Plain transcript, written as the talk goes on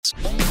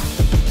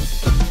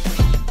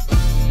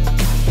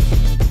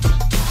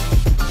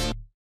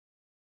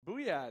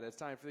that. It's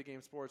time for the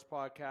Game Sports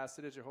Podcast.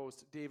 It is your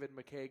host, David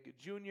McCaig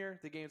Jr.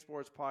 The Game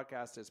Sports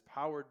Podcast is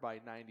powered by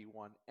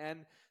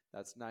 91N.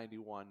 That's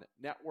 91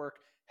 Network.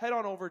 Head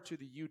on over to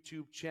the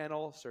YouTube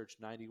channel, search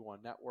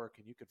 91 Network,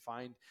 and you can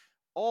find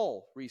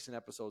all recent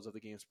episodes of the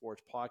Game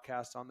Sports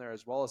Podcast on there,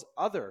 as well as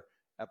other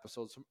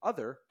episodes from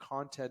other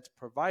content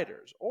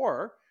providers.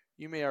 Or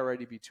you may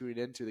already be tuning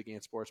into the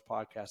Game Sports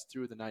Podcast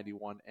through the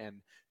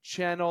 91N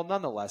channel.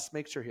 Nonetheless,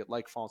 make sure you hit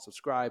like, follow, and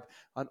subscribe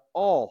on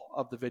all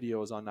of the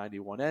videos on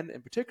 91N,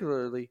 and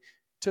particularly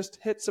just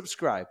hit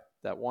subscribe.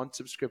 That one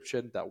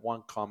subscription, that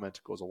one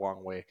comment goes a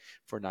long way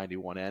for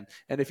 91N.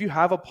 And if you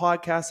have a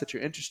podcast that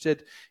you're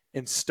interested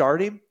in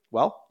starting,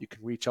 well, you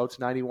can reach out to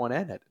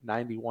 91N at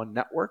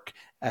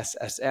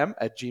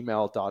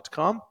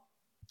 91networkssm@gmail.com.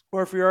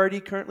 Or if you're already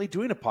currently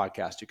doing a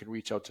podcast, you can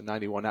reach out to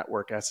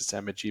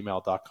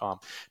 91networkssm@gmail.com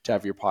to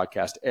have your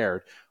podcast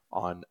aired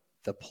on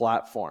the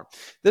platform.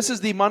 This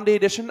is the Monday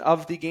edition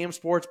of the Game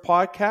Sports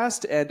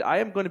Podcast, and I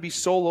am going to be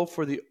solo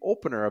for the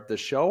opener of the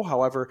show.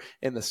 However,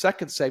 in the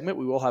second segment,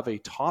 we will have a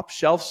top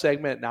shelf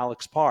segment, and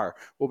Alex Parr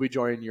will be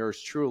joining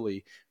yours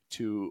truly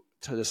to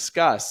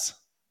discuss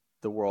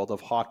the world of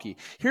hockey.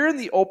 Here in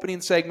the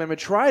opening segment, I'm going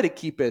to try to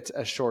keep it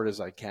as short as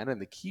I can,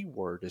 and the key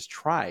word is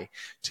try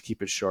to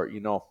keep it short.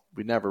 You know,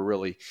 we never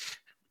really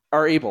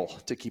are able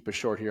to keep it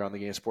short here on the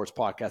Game Sports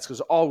Podcast because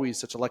there's always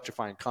such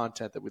electrifying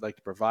content that we'd like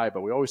to provide,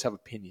 but we always have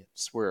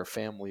opinions. We're a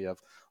family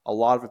of a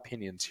lot of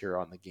opinions here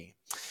on the game.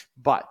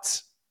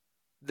 But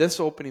this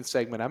opening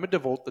segment, I'm going to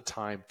devote the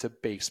time to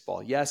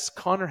baseball. Yes,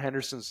 Connor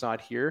Henderson's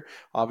not here.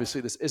 Obviously,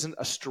 this isn't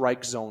a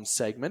strike zone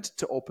segment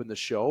to open the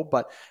show,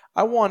 but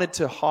I wanted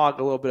to hog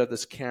a little bit of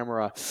this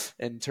camera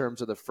in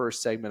terms of the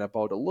first segment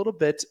about a little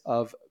bit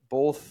of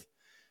both,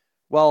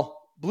 well,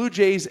 Blue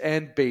Jays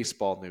and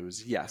baseball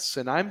news, yes.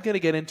 And I'm going to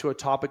get into a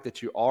topic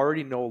that you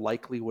already know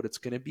likely what it's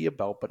going to be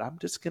about, but I'm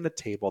just going to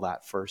table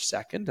that for a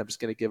second. I'm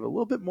just going to give a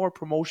little bit more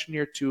promotion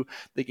here to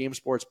the Game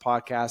Sports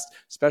Podcast,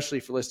 especially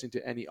if you're listening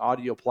to any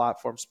audio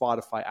platform,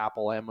 Spotify,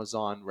 Apple,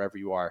 Amazon, wherever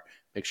you are.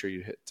 Make sure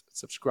you hit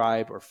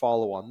subscribe or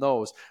follow on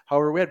those.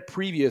 However, we had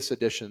previous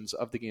editions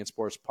of the Game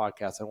Sports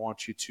Podcast I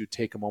want you to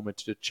take a moment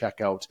to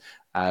check out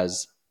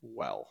as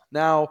well.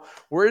 Now,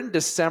 we're in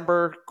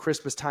December.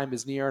 Christmas time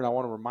is near, and I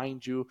want to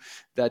remind you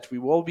that we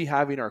will be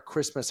having our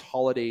Christmas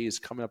holidays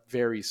coming up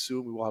very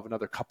soon. We will have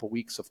another couple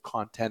weeks of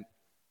content.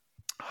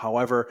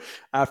 However,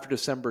 after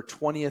December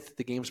 20th,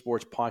 the Game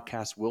Sports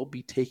Podcast will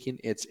be taking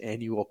its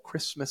annual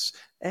Christmas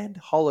and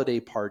holiday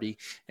party,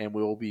 and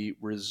we will be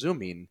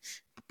resuming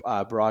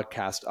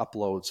broadcast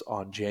uploads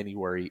on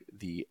January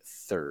the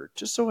 3rd.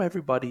 Just so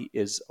everybody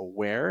is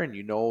aware, and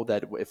you know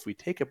that if we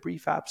take a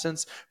brief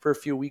absence for a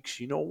few weeks,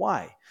 you know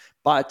why.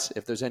 But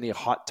if there's any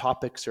hot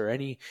topics or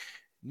any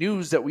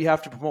news that we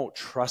have to promote,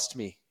 trust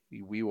me,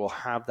 we will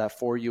have that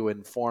for you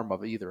in form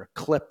of either a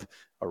clip,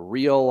 a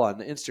reel on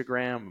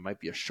Instagram, it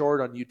might be a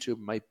short on YouTube, it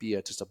might be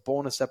just a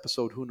bonus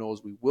episode, who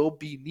knows. We will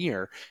be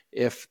near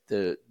if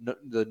the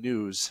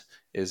news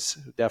is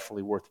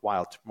definitely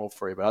worthwhile to promote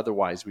for you, but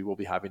otherwise we will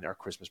be having our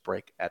Christmas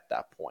break at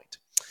that point.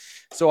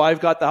 So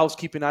I've got the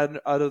housekeeping out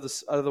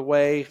of the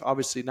way.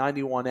 Obviously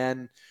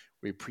 91N,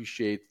 we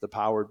appreciate the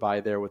powered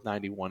by there with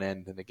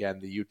 91N, and again,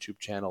 the YouTube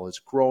channel is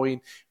growing.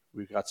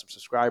 We've got some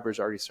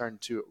subscribers already starting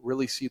to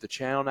really see the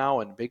channel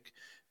now, and big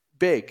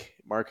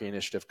marketing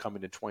initiative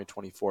coming in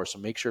 2024. So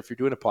make sure if you're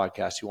doing a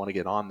podcast, you want to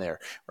get on there,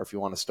 or if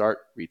you want to start,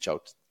 reach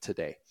out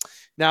today.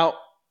 Now,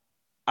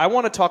 I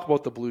want to talk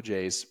about the Blue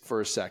Jays for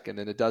a second,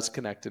 and it does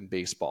connect in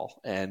baseball.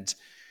 And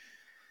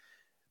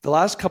the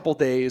last couple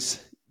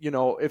days, you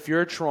know, if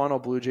you're a Toronto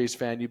Blue Jays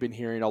fan, you've been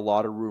hearing a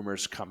lot of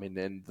rumors coming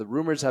in. The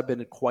rumors have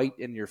been quite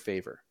in your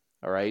favor,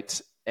 all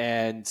right?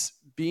 And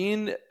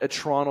being a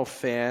Toronto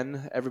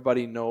fan,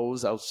 everybody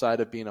knows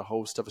outside of being a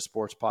host of a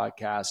sports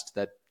podcast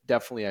that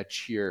definitely I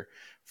cheer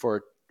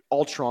for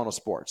all Toronto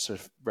sports,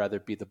 whether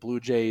it be the Blue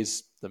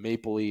Jays, the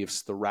Maple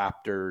Leafs, the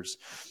Raptors.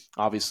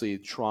 Obviously,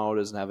 Toronto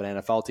doesn't have an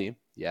NFL team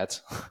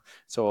yet,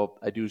 so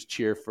I do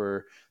cheer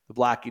for the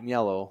black and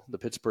yellow, the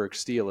Pittsburgh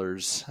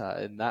Steelers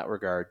in that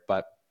regard.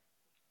 But,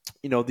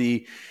 you know,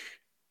 the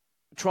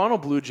Toronto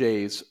Blue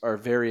Jays are a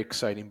very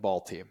exciting ball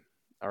team.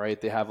 All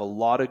right, they have a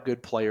lot of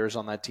good players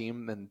on that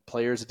team and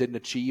players that didn't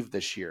achieve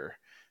this year.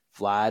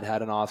 Vlad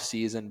had an off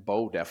season.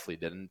 Bo definitely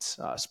didn't.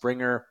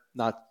 Springer,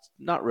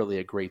 not really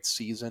a great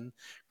season.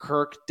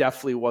 Kirk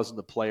definitely wasn't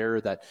the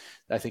player that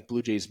I think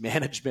Blue Jays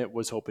management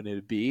was hoping it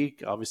would be.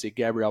 Obviously,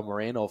 Gabriel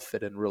Moreno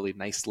fit in really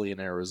nicely in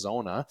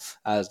Arizona,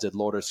 as did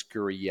Lourdes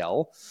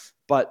Gurriel.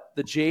 But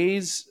the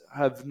Jays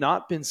have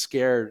not been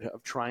scared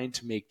of trying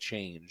to make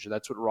change.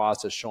 That's what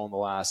Ross has shown the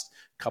last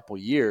couple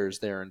years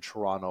there in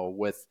Toronto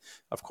with,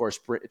 of course,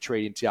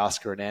 trading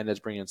Teoscar Hernandez,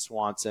 bringing in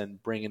Swanson,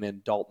 bringing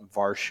in Dalton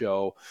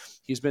Varsho.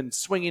 He's been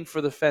swinging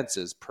for the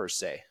fences, per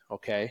se,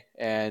 okay?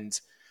 And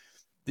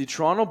the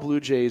Toronto Blue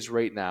Jays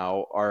right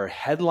now are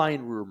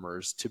headline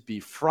rumors to be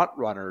front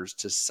runners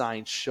to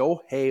sign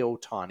Shohei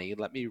Ohtani.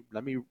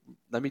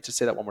 Let me just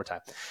say that one more time.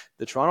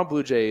 The Toronto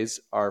Blue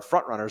Jays are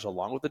front runners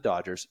along with the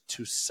Dodgers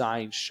to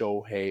sign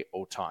Shohei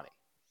Ohtani.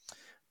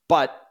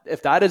 But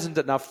if that isn't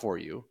enough for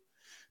you,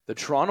 the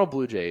Toronto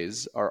Blue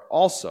Jays are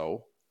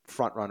also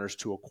front runners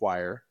to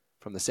acquire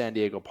from the San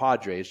Diego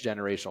Padres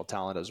generational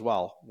talent as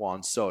well,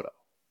 Juan Soto.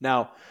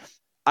 Now,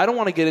 I don't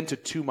want to get into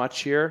too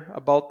much here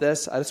about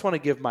this. I just want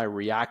to give my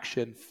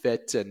reaction,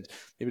 fit, and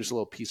maybe just a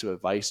little piece of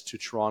advice to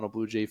Toronto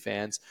Blue Jay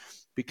fans,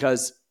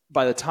 because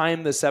by the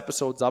time this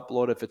episode's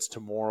uploaded, if it's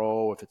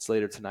tomorrow, if it's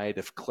later tonight,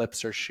 if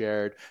clips are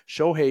shared,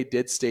 Shohei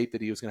did state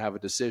that he was going to have a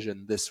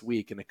decision this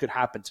week, and it could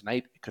happen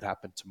tonight. It could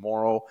happen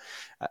tomorrow.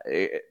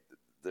 The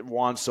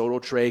Juan Soto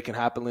trade can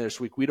happen later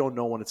this week. We don't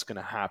know when it's going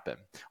to happen.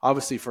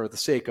 Obviously, for the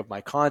sake of my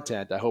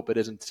content, I hope it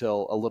isn't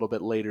until a little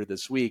bit later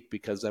this week,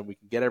 because then we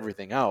can get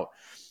everything out.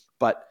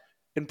 But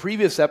in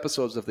previous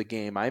episodes of the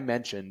game, I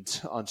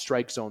mentioned on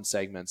strike zone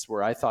segments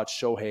where I thought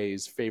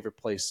Shohei's favorite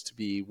place to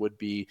be would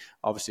be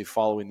obviously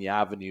following the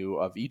avenue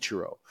of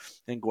Ichiro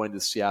and going to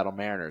the Seattle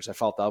Mariners. I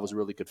felt that was a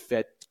really good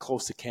fit,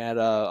 close to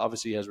Canada.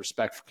 Obviously, he has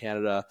respect for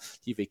Canada.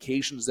 He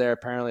vacations there.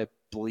 Apparently, I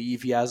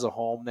believe he has a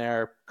home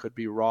there. Could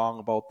be wrong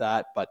about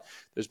that, but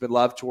there's been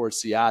love towards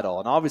Seattle.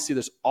 And obviously,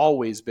 there's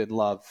always been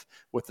love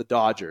with the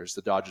Dodgers.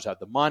 The Dodgers have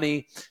the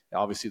money.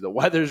 Obviously, the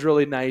weather's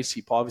really nice.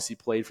 He obviously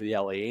played for the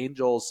LA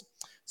Angels.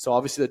 So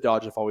obviously the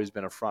Dodgers have always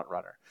been a front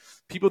runner.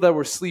 People that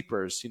were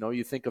sleepers,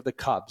 you think of the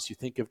Cubs, you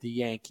think of the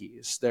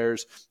Yankees.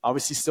 There's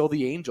obviously still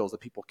the Angels that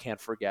people can't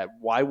forget.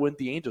 Why wouldn't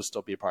the Angels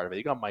still be a part of it?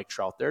 You got Mike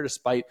Trout there,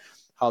 despite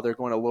how they're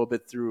going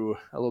through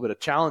a little bit of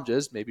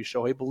challenges. Maybe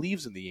Shohei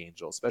believes in the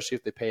Angels, especially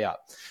if they pay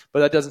up. But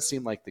that doesn't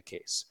seem like the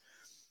case.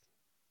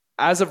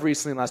 As of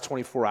recently, in the last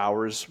 24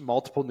 hours,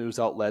 multiple news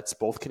outlets,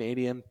 both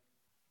Canadian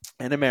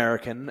and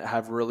American,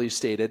 have really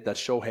stated that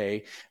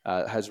Shohei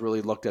has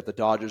really looked at the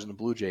Dodgers and the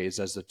Blue Jays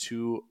as the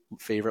two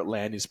favorite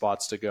landing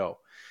spots to go.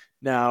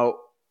 Now,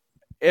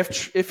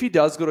 if he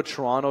does go to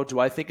Toronto, do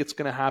I think it's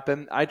going to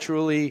happen? I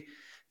truly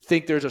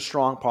think there's a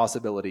strong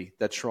possibility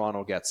that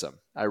Toronto gets him.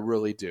 I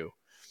really do.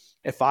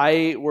 If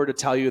I were to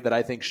tell you that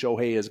I think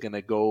Shohei is going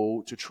to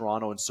go to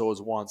Toronto and so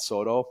is Juan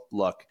Soto,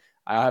 look,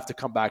 I have to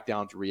come back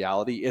down to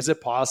reality. Is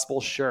it possible?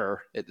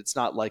 Sure. It's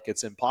not like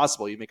it's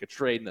impossible. You make a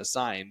trade and a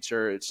sign.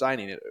 Sure, it's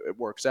signing. It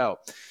works out.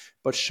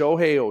 But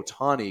Shohei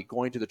Ohtani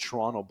going to the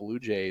Toronto Blue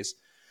Jays,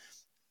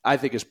 I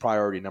think is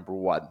priority number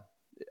one.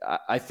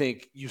 I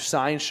think you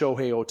sign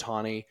Shohei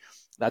Ohtani.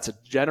 That's a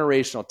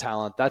generational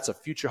talent. That's a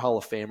future Hall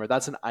of Famer.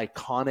 That's an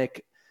iconic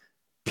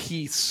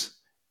piece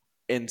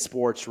in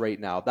sports right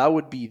now. That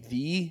would be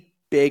the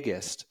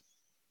biggest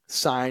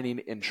signing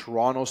in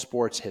Toronto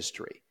sports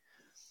history.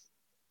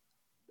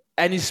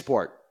 Any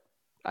sport.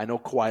 I know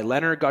Kawhi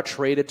Leonard got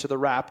traded to the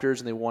Raptors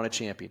and they won a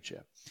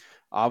championship.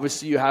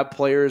 Obviously, you have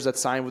players that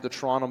signed with the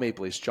Toronto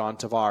Maple Leafs, John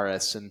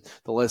Tavares, and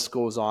the list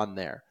goes on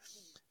there.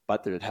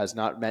 But it has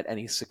not met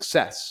any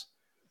success.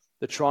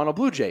 The Toronto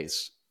Blue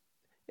Jays,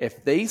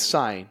 if they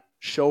sign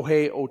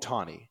Shohei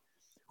Ohtani,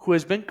 who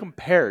has been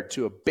compared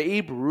to a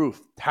Babe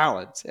Ruth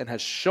talent and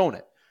has shown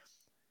it.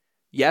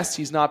 Yes,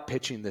 he's not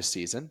pitching this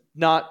season.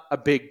 Not a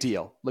big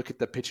deal. Look at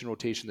the pitching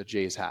rotation the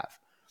Jays have.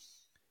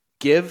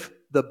 Give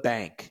the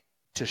bank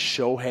to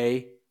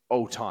Shohei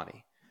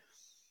Ohtani.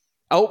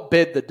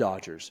 Outbid the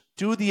Dodgers.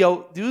 Do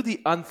the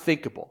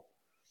unthinkable.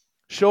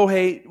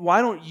 Shohei,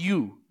 why don't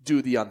you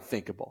do the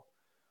unthinkable?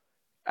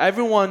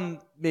 Everyone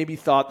maybe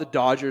thought the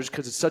Dodgers,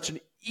 because it's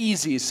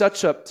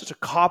such a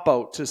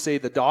cop-out to say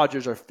the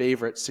Dodgers are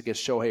favorites to get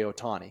Shohei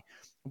Ohtani.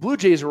 Blue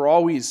Jays were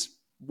always,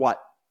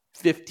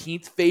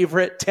 15th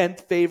favorite,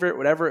 10th favorite,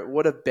 whatever it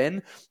would have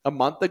been a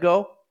month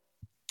ago.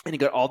 And you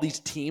got all these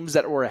teams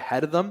that were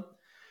ahead of them.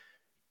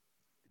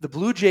 The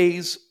Blue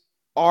Jays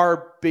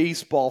are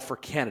baseball for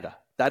Canada.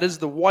 That is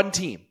the one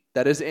team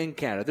that is in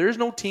Canada. There is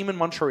no team in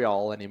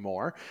Montreal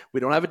anymore. We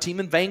don't have a team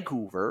in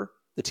Vancouver.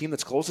 The team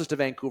that's closest to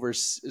Vancouver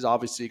is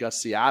obviously got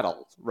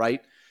Seattle,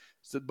 right?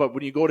 But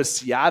when you go to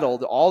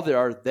Seattle, all there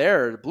are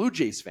there Blue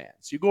Jays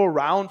fans. You go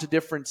around to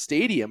different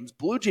stadiums,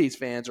 Blue Jays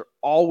fans are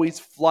always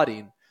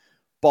flooding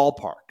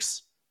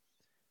ballparks.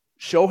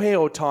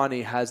 Shohei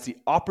Ohtani has the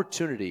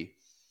opportunity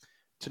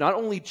to not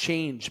only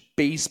change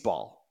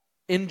baseball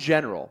in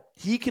general,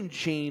 he can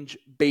change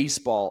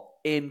baseball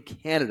in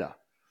Canada.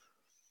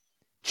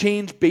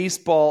 Change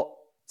baseball,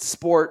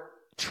 sport,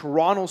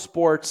 Toronto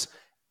sports,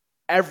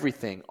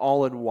 everything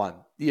all in one.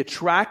 The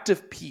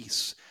attractive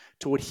piece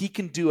to what he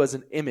can do as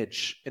an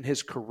image in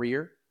his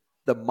career,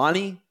 the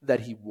money that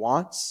he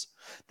wants,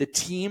 the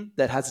team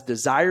that has a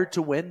desire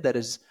to win, that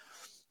is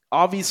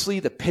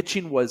obviously the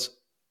pitching was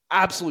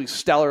absolutely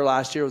stellar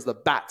last year. It was the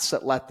bats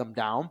that let them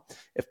down.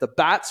 If the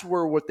bats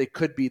were what they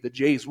could be, the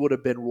Jays would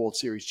have been World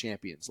Series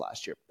champions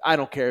last year. I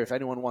don't care if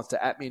anyone wants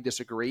to at me and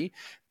disagree.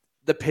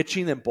 The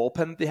pitching and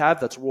bullpen that they have,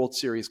 that's World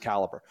Series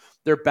caliber.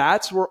 Their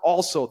bats were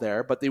also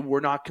there, but they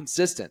were not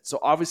consistent. So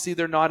obviously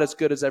they're not as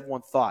good as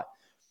everyone thought.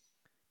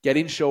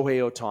 Getting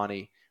Shohei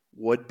Ohtani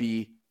would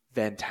be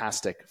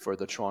fantastic for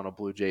the Toronto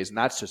Blue Jays, and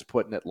that's just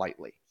putting it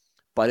lightly.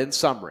 But in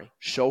summary,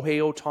 Shohei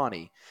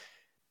Ohtani,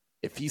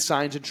 if he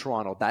signs in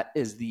Toronto, that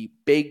is the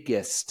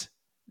biggest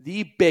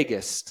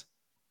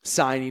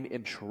signing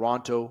in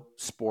Toronto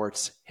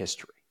sports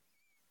history.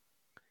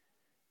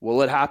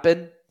 Will it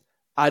happen?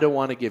 I don't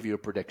want to give you a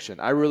prediction.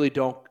 I really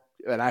don't.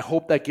 And I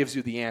hope that gives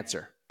you the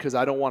answer because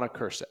I don't want to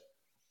curse it.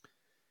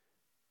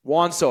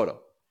 Juan Soto.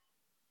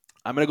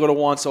 I'm going to go to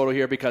Juan Soto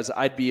here because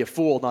I'd be a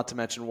fool not to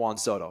mention Juan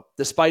Soto.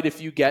 Despite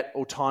if you get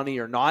Ohtani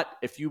or not,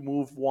 if you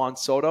move Juan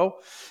Soto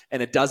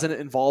and it doesn't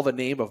involve a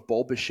name of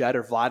Bo Bichette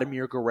or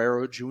Vladimir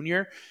Guerrero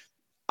Jr.,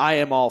 I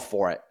am all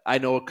for it. I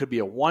know it could be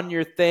a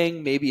one-year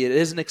thing. Maybe it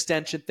is an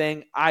extension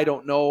thing. I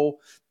don't know.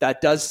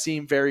 That does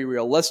seem very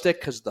realistic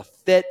because the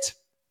fit,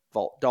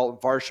 Dalton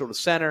Varsho to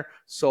center,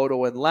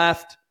 Soto in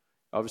left,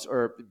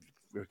 or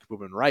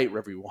moving right,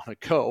 wherever you want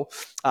to go.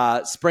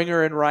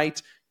 Springer in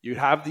right. You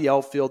have the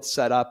outfield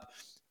set up.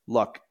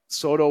 Look,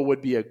 Soto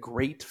would be a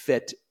great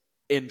fit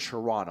in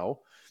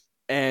Toronto.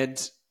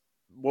 And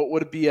what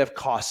would it be of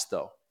cost,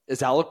 though? Is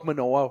Alek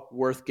Manoah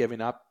worth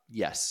giving up?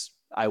 Yes,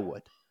 I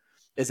would.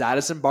 Is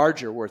Addison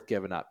Barger worth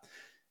giving up?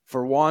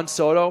 For Juan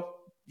Soto,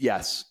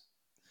 yes.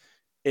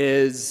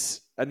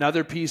 Is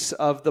another piece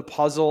of the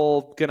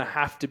puzzle going to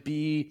have to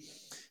be,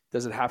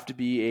 does it have to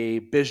be a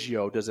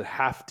Biggio? Does it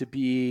have to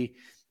be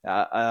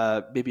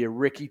maybe a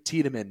Ricky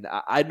Tiedemann?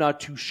 I'm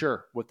not too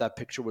sure what that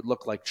picture would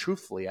look like.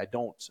 Truthfully, I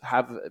don't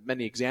have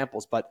many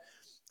examples, but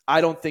I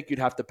don't think you'd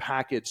have to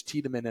package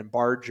Tiedemann and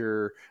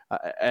Barger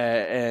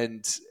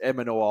and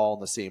Manoah all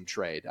in the same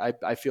trade.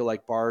 I feel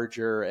like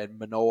Barger and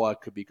Manoah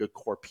could be good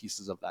core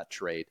pieces of that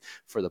trade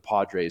for the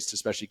Padres to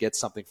especially get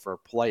something for a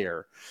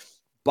player.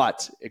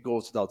 But it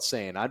goes without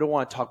saying, I don't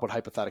want to talk about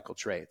hypothetical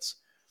trades.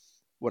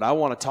 What I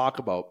want to talk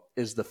about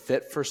is the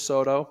fit for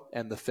Soto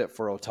and the fit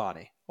for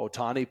Ohtani.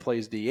 Ohtani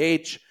plays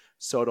DH.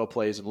 Soto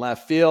plays in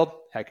left field.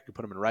 Heck, you can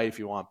put him in right if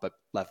you want, but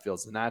left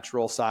field's the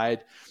natural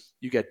side.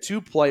 You get two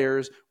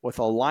players with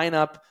a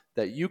lineup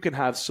that you can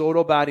have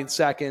Soto batting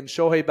second,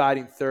 Shohei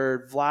batting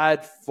third,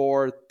 Vlad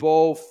fourth,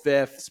 Bo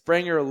fifth,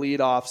 Springer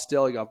leadoff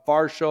still. You got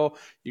Varsho,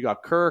 you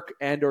got Kirk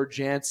and or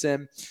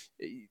Jansen.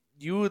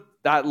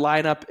 That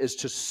lineup is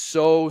just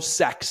so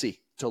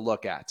sexy to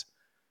look at.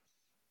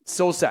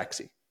 So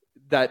sexy.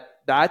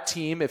 That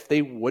team, if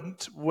they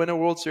wouldn't win a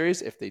World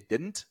Series, if they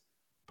didn't,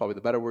 probably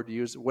the better word to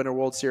use, win a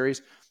World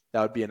Series,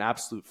 that would be an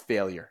absolute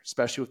failure,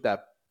 especially with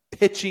that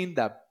pitching,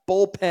 that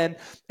bullpen,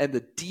 and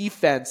the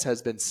defense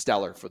has been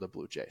stellar for the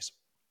Blue Jays.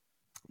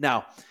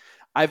 Now,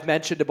 I've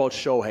mentioned about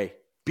Shohei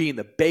being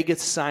the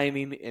biggest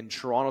signing in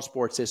Toronto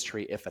sports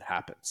history if it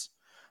happens.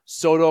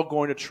 Soto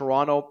going to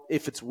Toronto,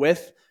 if it's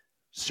with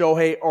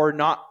Shohei or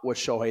not with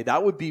Shohei,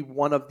 that would be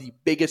one of the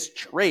biggest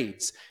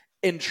trades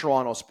in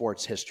Toronto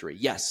sports history.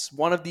 Yes,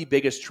 one of the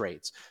biggest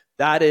trades.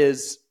 That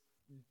is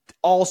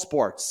all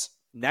sports.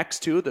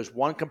 Next to, there's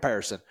one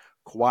comparison,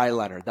 Kawhi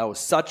Leonard. That was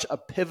such a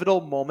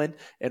pivotal moment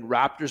in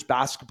Raptors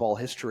basketball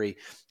history,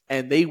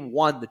 and they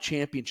won the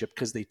championship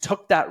because they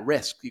took that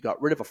risk. You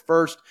got rid of a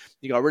first,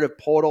 you got rid of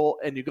Poto,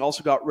 and you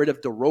also got rid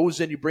of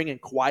DeRozan. You bring in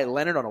Kawhi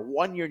Leonard on a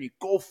 1 year, and you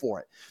go for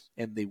it,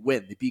 and they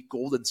win. They beat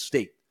Golden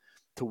State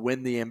to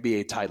win the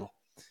NBA title.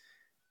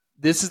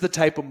 This is the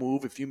type of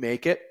move, if you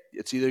make it,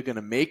 it's either going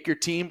to make your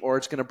team or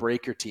it's going to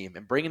break your team.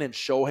 And bringing in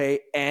Shohei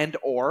and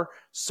or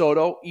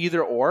Soto,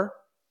 either or,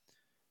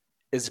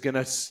 is going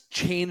to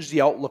change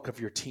the outlook of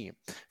your team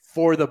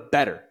for the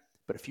better.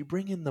 But if you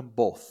bring in them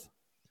both,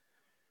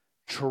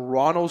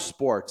 Toronto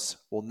sports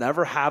will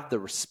never have the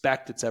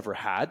respect it's ever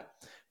had.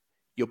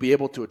 You'll be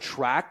able to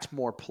attract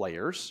more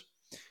players.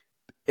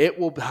 It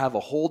will have a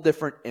whole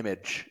different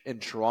image in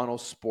Toronto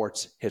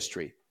sports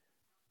history.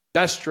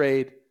 Best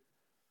trade,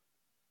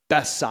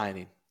 best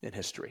signing in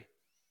history.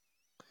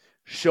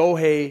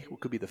 Shohei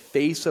could be the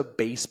face of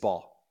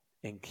baseball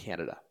in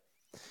Canada.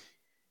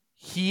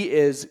 He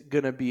is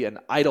going to be an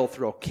idol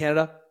throughout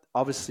Canada.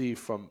 Obviously,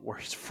 from where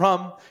he's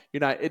from,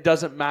 it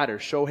doesn't matter.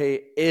 Shohei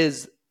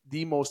is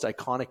the most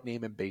iconic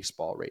name in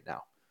baseball right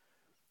now.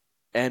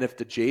 And if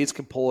the Jays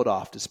can pull it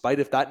off, despite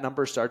if that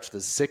number starts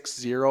with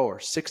 60 or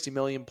 60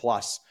 million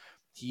plus,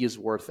 he is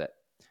worth it.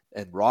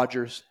 And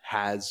Rogers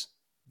has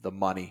the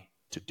money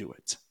to do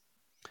it.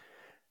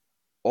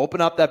 Open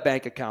up that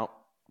bank account,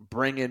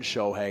 bring in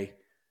Shohei,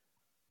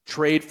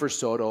 trade for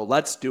Soto.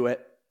 Let's do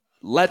it.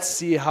 Let's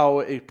see how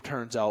it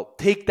turns out.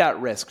 Take that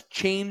risk.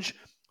 Change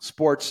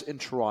sports in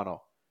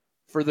Toronto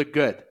for the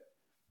good.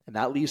 And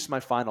that leads to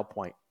my final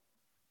point.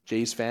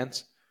 Jays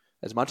fans,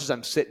 as much as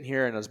I'm sitting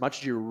here and as much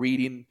as you're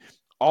reading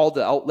all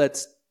the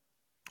outlets,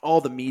 all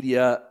the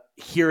media,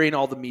 hearing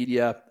all the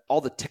media, all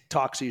the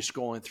TikToks that you're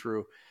scrolling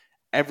through,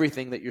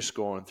 everything that you're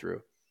scrolling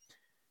through,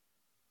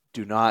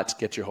 do not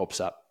get your hopes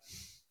up.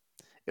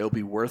 It'll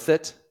be worth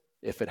it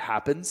if it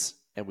happens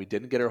and we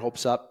didn't get our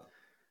hopes up.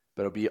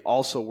 But it'll be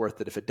also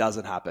worth it if it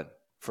doesn't happen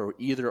for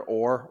either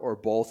or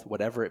both,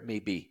 whatever it may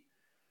be.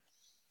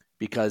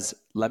 Because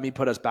let me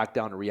put us back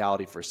down to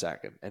reality for a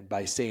second. And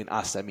by saying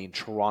us, I mean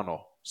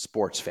Toronto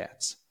sports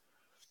fans.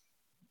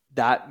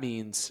 That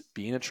means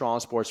being a Toronto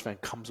sports fan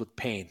comes with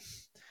pain.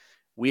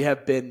 We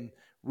have been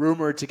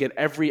rumored to get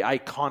every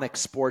iconic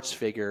sports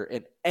figure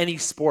in any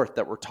sport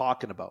that we're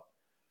talking about.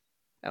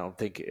 I don't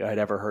think I'd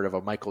ever heard of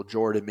a Michael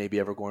Jordan maybe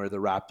ever going to the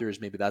Raptors.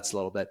 Maybe that's a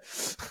little bit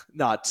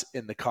not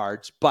in the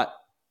cards. But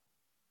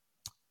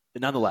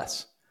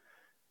nonetheless,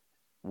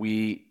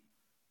 we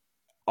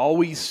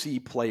always see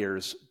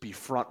players be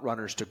front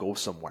runners to go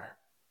somewhere.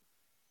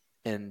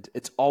 And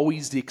it's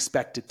always the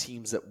expected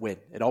teams that win.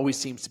 It always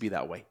seems to be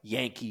that way.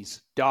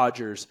 Yankees,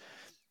 Dodgers,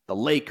 the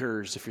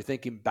Lakers, if you're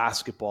thinking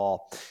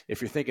basketball.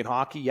 If you're thinking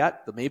hockey,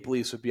 the Maple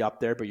Leafs would be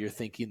up there, but you're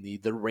thinking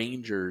the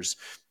Rangers.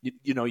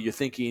 You're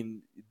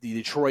thinking the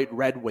Detroit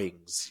Red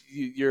Wings.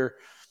 You're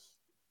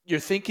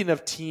thinking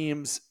of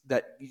teams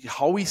that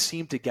always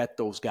seem to get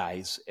those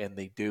guys, and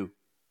they do.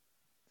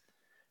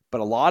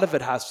 But a lot of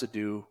it has to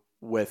do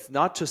with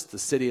not just the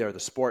city or the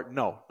sport.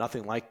 No,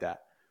 nothing like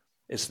that.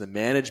 It's the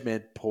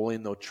management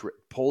pulling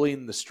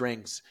the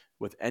strings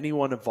with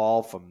anyone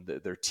involved from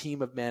their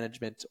team of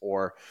management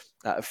or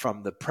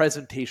from the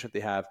presentation they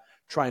have,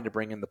 trying to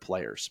bring in the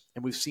players.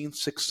 And we've seen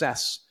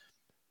success.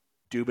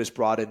 Dubas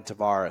brought in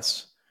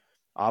Tavares.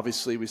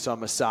 Obviously, we saw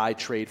Masai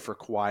trade for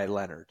Kawhi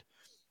Leonard.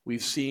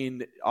 We've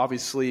seen,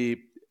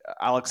 obviously,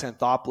 Alex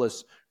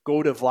Anthopoulos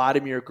go to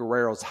Vladimir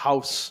Guerrero's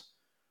house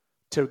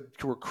to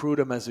recruit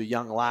him as a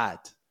young lad.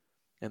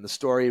 And the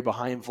story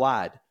behind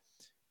Vlad,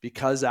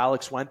 because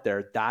Alex went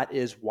there, that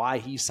is why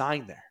he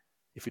signed there.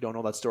 If you don't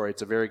know that story,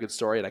 it's a very good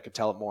story, and I can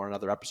tell it more in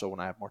another episode when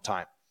I have more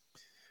time.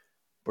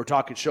 We're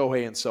talking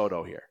Shohei and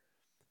Soto here.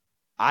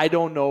 I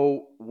don't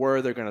know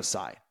where they're going to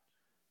sign.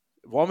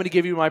 If you want me to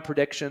give you my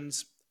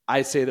predictions,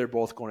 I say they're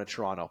both going to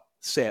Toronto.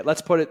 Say it.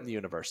 Let's put it in the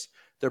universe.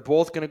 They're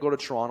both going to go to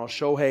Toronto,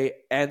 Shohei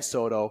and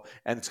Soto,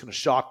 and it's going to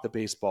shock the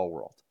baseball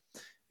world.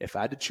 If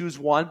I had to choose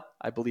one,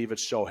 I believe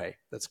it's Shohei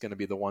that's going to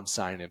be the one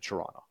signed in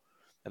Toronto.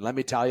 And let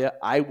me tell you,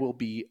 I will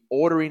be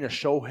ordering a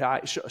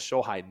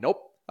Shohei.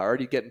 Nope,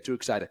 already getting too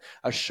excited.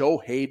 A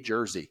Shohei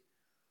jersey.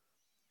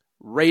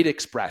 Raid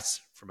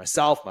Express for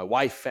myself, my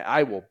wife.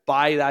 I will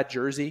buy that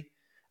jersey.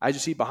 As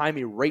you see behind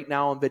me right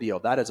now on video,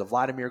 that is a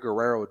Vladimir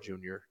Guerrero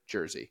Jr.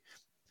 jersey.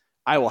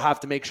 I will have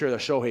to make sure the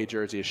Shohei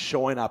jersey is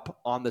showing up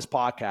on this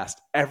podcast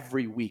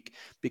every week,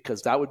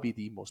 because that would be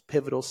the most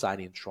pivotal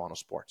signing in Toronto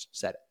sports.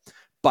 Said it.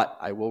 But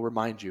I will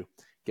remind you,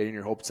 getting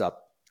your hopes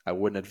up, I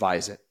wouldn't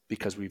advise it,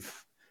 because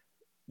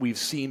we've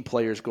seen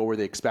players go where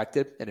they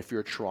expected. And if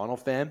you're a Toronto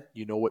fan,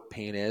 you know what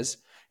pain is.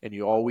 And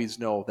you always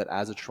know that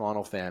as a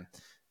Toronto fan,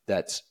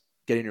 that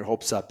getting your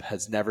hopes up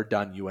has never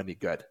done you any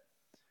good.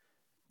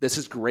 This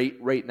is great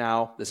right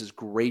now. This is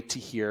great to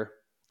hear.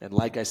 And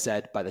like I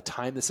said, by the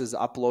time this is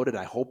uploaded,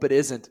 I hope it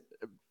isn't.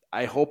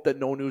 I hope that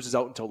no news is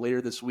out until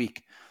later this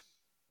week.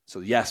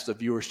 So yes, the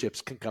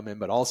viewerships can come in,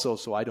 but also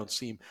so I don't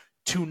seem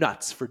too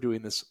nuts for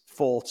doing this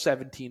full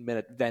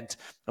 17-minute vent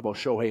about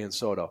Shohei and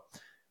Soto.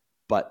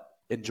 But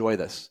enjoy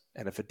this.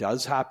 And if it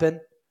does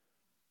happen,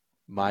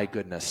 my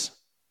goodness,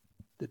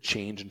 the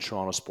change in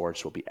Toronto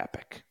sports will be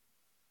epic.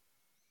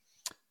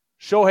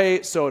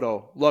 Shohei,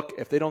 Soto. Look,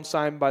 if they don't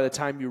sign by the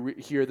time you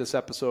hear this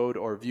episode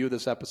or view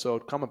this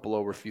episode, comment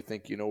below if you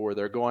think you know where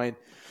they're going.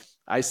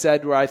 I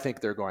said where I think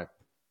they're going.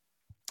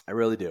 I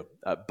really do.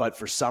 But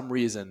for some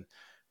reason,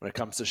 when it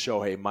comes to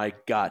Shohei, my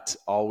gut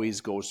always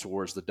goes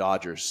towards the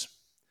Dodgers.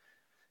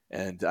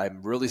 And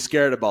I'm really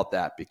scared about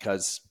that,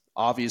 because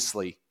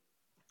obviously,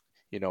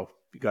 you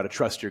got to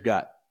trust your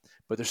gut.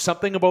 But there's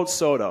something about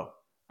Soto.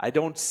 I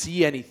don't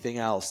see anything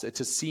else. It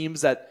just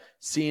seems that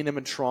seeing him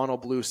in Toronto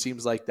blue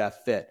seems like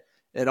that fit.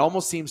 It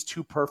almost seems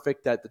too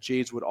perfect that the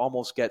Jays would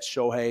almost get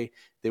Shohei.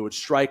 They would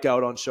strike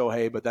out on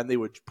Shohei, but then they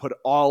would put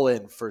all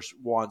in for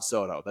Juan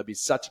Soto. That'd be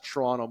such a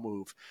Toronto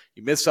move.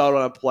 You miss out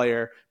on a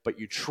player, but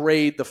you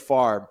trade the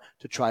farm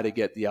to try to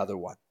get the other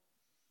one.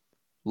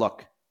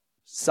 Look,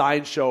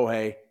 sign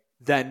Shohei,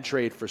 then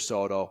trade for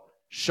Soto.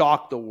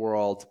 Shock the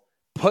world.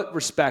 Put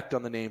respect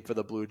on the name for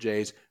the Blue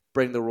Jays.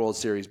 Bring the World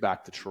Series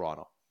back to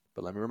Toronto.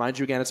 But let me remind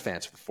you again as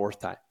fans for the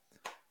fourth time.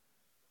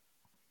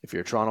 If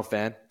you're a Toronto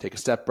fan, take a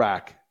step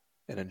back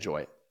and enjoy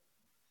it.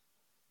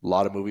 A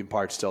lot of moving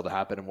parts still to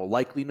happen, and we'll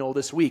likely know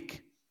this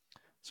week.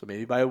 So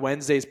maybe by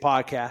Wednesday's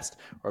podcast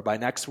or by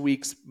next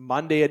week's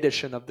Monday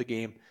edition of the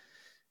game,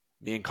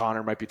 me and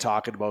Connor might be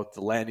talking about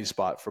the landing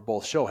spot for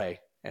both Shohei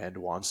and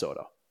Juan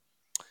Soto.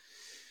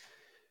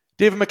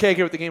 David McCaig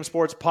here with the Game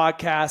Sports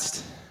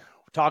Podcast.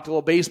 We talked a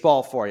little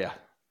baseball for you.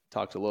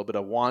 Talked a little bit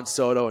of Juan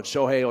Soto and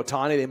Shohei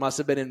Ohtani. They must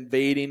have been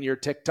invading your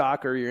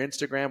TikTok or your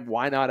Instagram.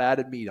 Why not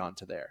added meat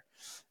onto there?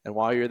 And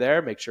while you're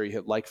there, make sure you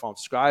hit like, follow,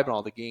 subscribe on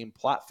all the game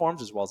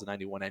platforms, as well as the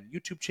 91N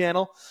YouTube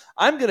channel.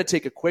 I'm going to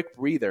take a quick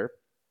breather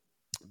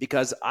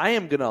because I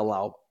am going to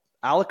allow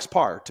Alex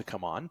Parr to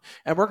come on,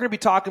 and we're going to be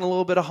talking a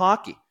little bit of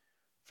hockey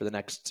for the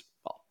next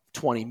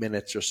 20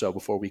 minutes or so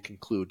before we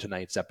conclude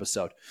tonight's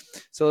episode.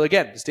 So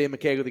again, it's Dave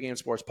McCaig with the Game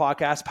Sports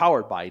Podcast,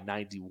 powered by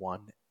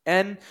 91N.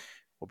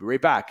 We'll be right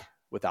back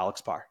with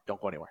Alex Parr. Don't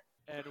go anywhere.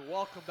 And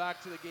welcome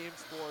back to the Game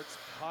Sports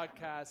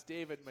Podcast.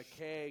 David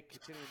McCaig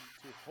continuing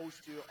to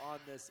host you on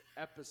this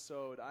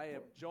episode. I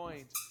am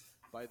joined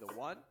by the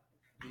one,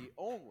 the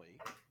only,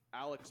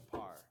 Alex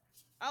Parr.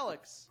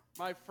 Alex,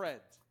 my friend.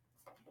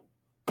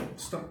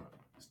 Stop.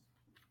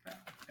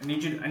 I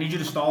need you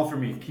to stall for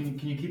me. Can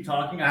you keep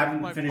talking? I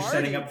haven't finished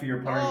setting up for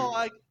your party.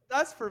 Oh,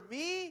 that's for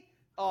me?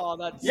 Oh,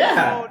 that's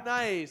so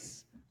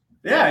nice.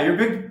 Yeah, you're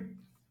big.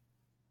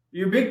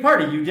 You're a big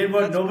party. You did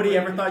what That's nobody great.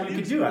 ever thought you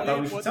could do. I thought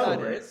we should what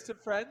celebrate. That is to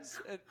friends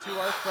and to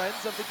our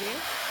friends of the game.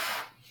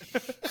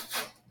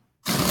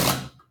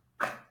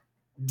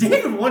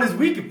 David won his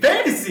week in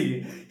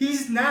fantasy.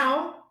 He's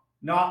now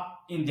not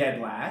in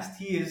dead last.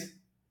 He is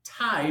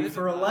tied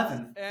for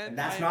 11th, and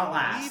that's not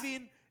last.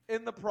 Believing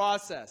in the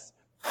process.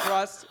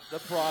 Trust the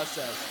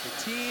process. The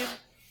team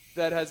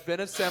that has been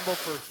assembled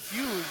for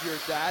Hughes, your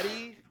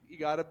daddy, you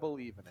got to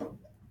believe in it.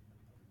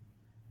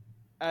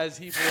 As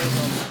he blows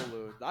up the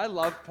balloon. I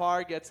love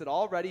Parr, gets it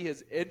already.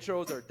 His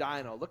intros are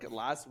dino. Look at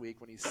last week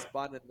when he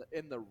spun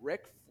in the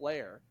Ric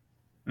Flair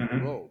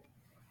robe.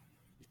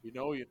 If you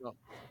know, you know.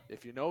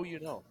 If you know, you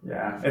know.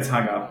 Yeah, it's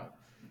hung up.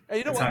 And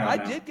you know what? I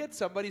did get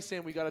somebody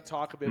saying we got to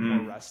talk a bit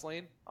more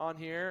wrestling on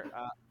here.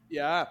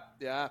 Yeah.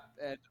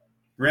 And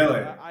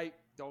really? I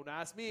don't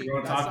ask me.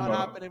 That's not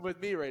happening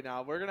with me right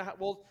now. We're gonna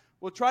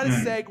we'll try to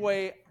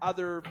segue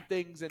other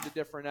things into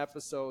different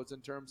episodes in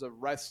terms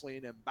of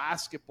wrestling and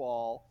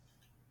basketball.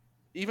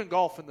 Even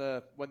golf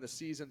when the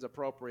season's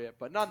appropriate,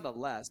 but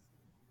nonetheless.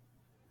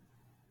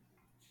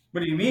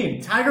 What do you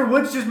mean? Tiger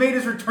Woods just made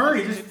his return.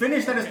 He just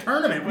finished at his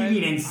tournament. What do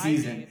you mean in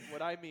season?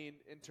 What I mean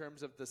in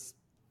terms of this,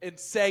 in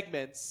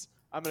segments,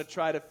 I'm going to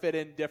try to fit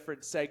in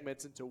different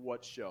segments into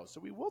what show. So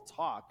we will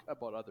talk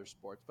about other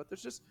sports, but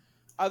there's just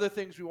other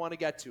things we want to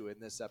get to in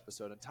this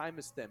episode, and time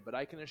is thin. But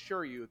I can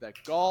assure you that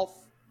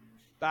golf,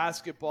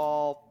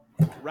 basketball,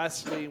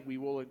 wrestling, we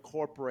will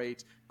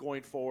incorporate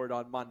going forward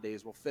on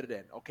Mondays. We'll fit it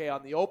in. Okay,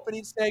 on the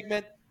opening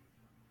segment.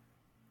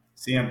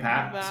 CM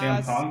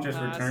Punk just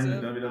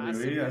returned to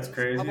WWE. That's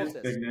crazy. It's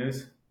big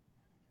news.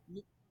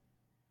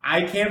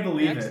 I can't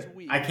believe it.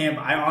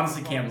 I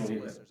honestly can't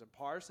believe it. And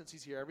Parr, since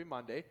he's here every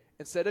Monday,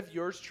 instead of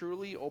yours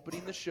truly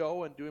opening the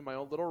show and doing my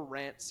own little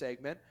rant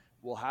segment,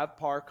 we'll have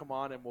Parr come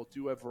on and we'll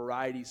do a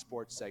variety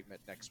sports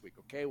segment next week.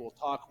 Okay, we'll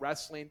talk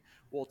wrestling.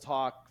 We'll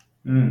talk.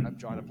 I'm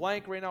drawing a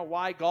blank right now.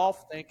 Why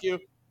golf? Thank you.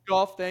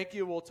 Golf. Thank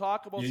you. We'll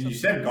talk about some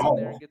things in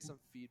there and get some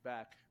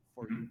feedback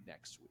for you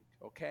next week.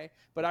 Okay,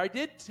 but I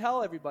did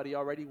tell everybody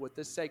already what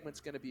this segment's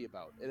going to be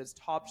about. It is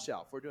Top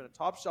Shelf. We're doing a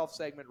Top Shelf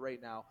segment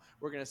right now.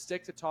 We're going to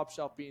stick to Top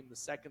Shelf being the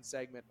second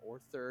segment or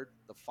third,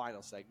 the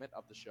final segment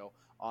of the show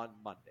on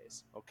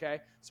Mondays. Okay,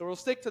 so we'll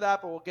stick to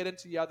that, but we'll get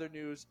into the other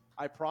news.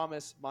 I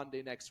promise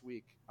Monday next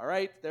week. All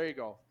right, there you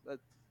go.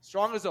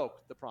 Strong as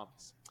oak, the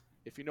promise.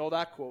 If you know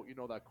that quote, you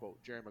know that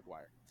quote. Jerry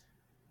Maguire.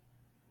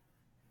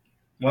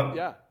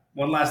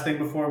 One last thing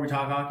before we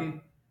talk hockey.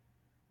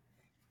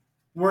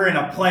 We're in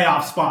a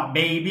playoff spot,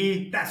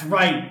 baby. That's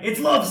right. It's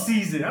love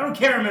season. I don't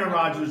care I'm in a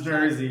Rogers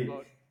jersey.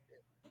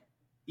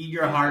 Eat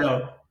your heart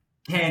out.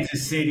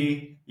 Kansas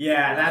City.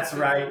 Yeah, that's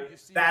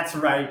right. That's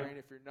right.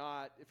 If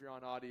you're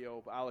on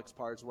audio, Alex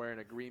Parr is wearing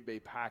a Green Bay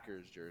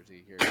Packers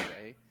jersey here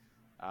today.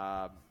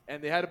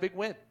 And they had a big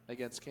win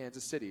against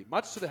Kansas City,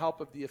 much to the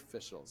help of the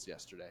officials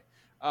yesterday.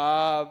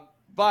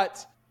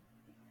 But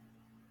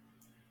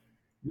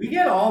we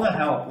get all the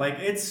help. Like,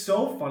 it's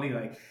so funny.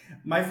 Like,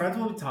 my friends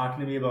will be talking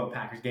to me about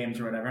Packers games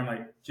or whatever. I'm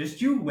like, just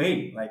you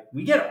wait. Like,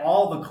 we get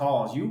all the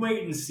calls. You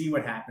wait and see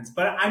what happens.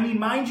 But, I mean,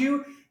 mind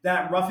you,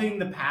 that roughing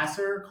the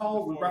passer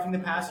call,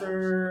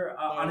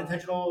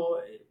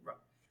 unintentional.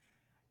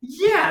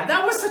 Yeah,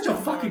 that was such a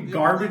fucking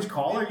garbage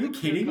call. Are you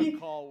kidding me? The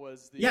call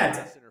was the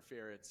pass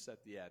interference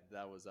at the end.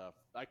 That was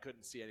I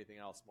couldn't see anything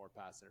else more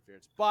pass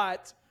interference.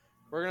 But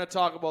we're going to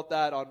talk about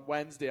that on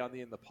Wednesday on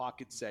the In the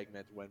Pocket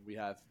segment when we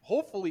have,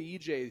 hopefully,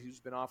 EJ, who's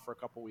been off for a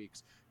couple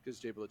weeks because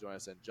Jay will join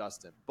us, and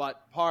Justin.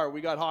 But, Parr,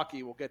 we got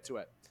hockey. We'll get to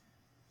it.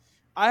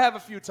 I have a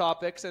few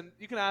topics, and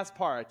you can ask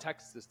Parr. I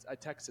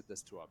texted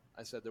this to him.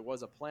 I said there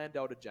was a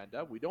planned-out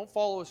agenda. We don't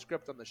follow a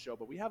script on the show,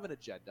 but we have an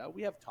agenda.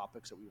 We have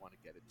topics that we want to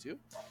get into.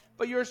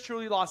 But yours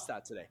truly lost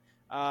that today.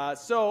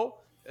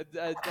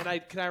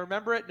 Can I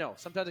remember it? No.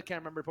 Sometimes I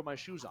can't remember to put my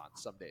shoes on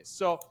some days.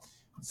 So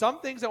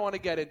some things I want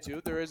to get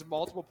into. There is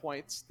multiple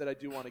points that I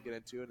do want to get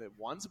into, and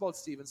one's about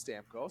Steven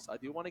Stamkos. I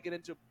do want to get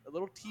into a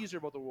little teaser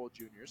about the World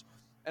Juniors,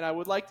 and I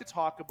would like to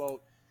talk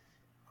about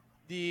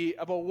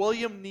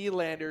William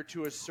Nylander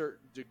to a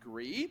certain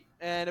degree.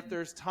 And if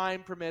there's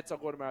time permits, I'll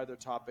go to my other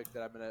topic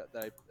that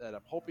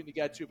I'm hoping to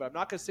get to, but I'm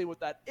not going to say what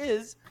that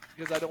is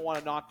because I don't want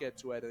to not get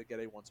to it and get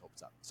anyone's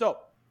hopes up. So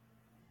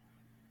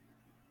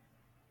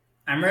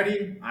I'm ready.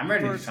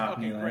 To talk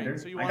Nylander. Great.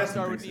 So you want to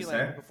start with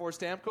Nylander before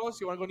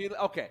Stamkos? You want to go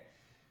Nylander? Okay.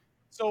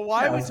 So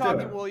why are we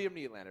talking William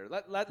Nylander?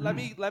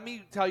 Let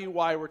me tell you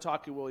why we're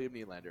talking William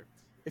Nylander.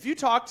 If you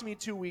talked to me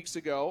 2 weeks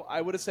ago, I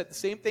would have said the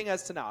same thing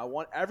as to now. I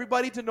want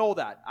everybody to know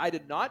that. I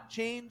did not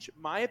change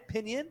my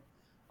opinion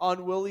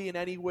on Willie in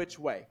any which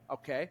way,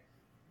 okay?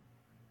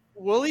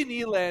 Willie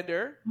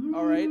Nylander,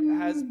 all right,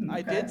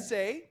 I did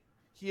say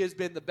he has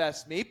been the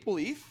best Maple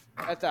Leaf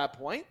at that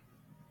point,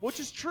 which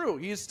is true.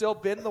 He has still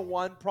been the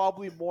one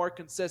probably more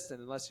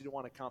consistent, unless you don't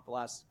want to count the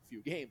last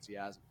few games he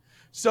hasn't.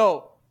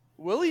 So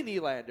Willie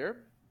Nylander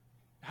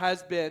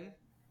has been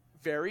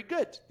very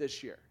good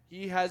this year.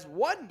 He has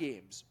won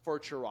games for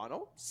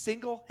Toronto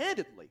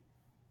single-handedly,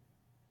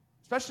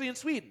 especially in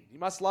Sweden. He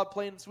must love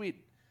playing in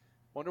Sweden.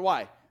 Wonder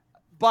why.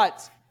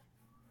 But,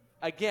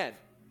 again,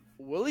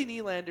 Willie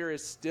Nylander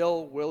is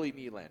still Willie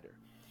Nylander.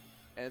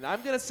 And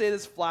I'm going to say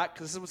this flat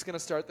because this is what's going to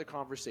start the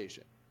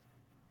conversation.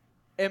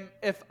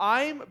 If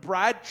I'm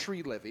Brad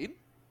Treliving,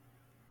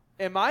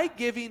 am I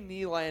giving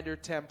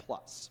Nylander 10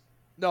 plus?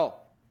 No,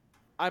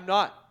 I'm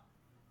not.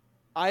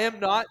 I am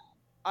not.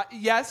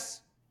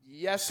 Yes,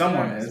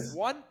 Someone yes, is.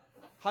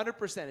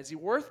 100%. Is he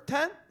worth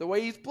 10 the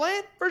way he's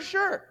playing? For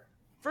sure.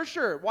 For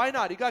sure. Why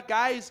not? You got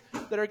guys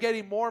that are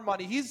getting more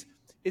money.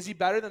 Is he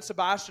better than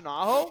Sebastian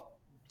Aho?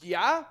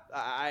 Yeah.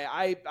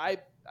 I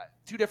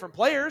two different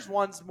players.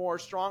 One's more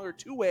stronger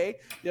two-way.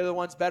 The other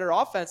one's better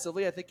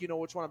offensively. I think you know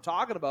which one I'm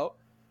talking about.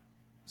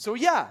 So,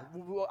 yeah,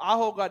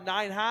 Aho got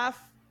 9.5,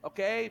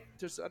 okay,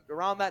 just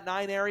around that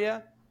 9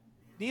 area.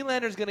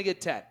 Nylander's going to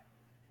get 10,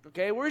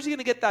 okay? Where's he going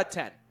to get that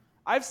 10?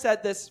 I've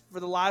said this for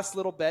the last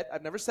little bit.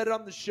 I've never said it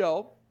on the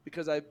show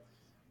because I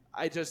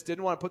just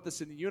didn't want to put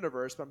this in the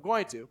universe, but I'm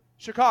going to.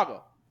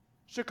 Chicago.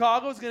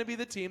 Chicago is going to be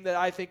the team that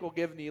I think will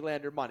give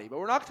Nylander money. But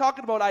we're not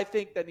talking about I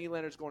think that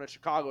Nylander's going to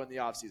Chicago in the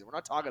offseason. We're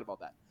not talking about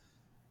that.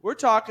 We're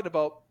talking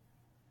about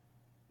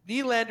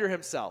Nylander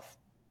himself.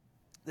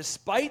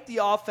 Despite the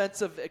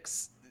offensive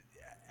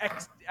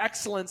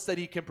excellence that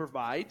he can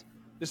provide,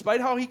 despite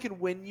how he can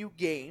win you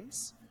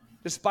games,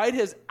 despite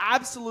his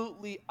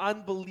absolutely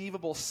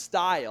unbelievable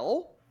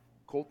style,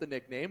 quote the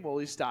nickname,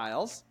 Willie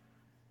Styles,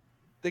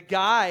 the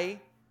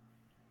guy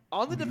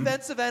on the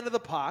defensive end of the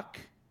puck,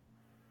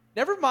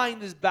 never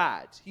mind is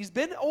bad. He's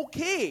been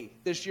okay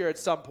this year at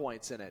some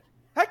points in it.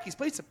 Heck, he's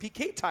played some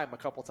PK time a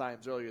couple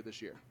times earlier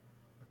this year.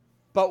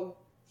 But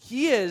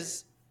he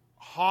is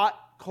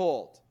hot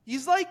cold.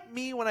 He's like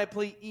me when I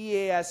play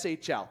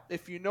EASHL.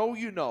 If you know,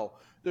 you know.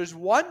 There's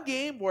one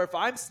game where if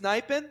I'm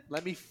sniping,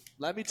 let me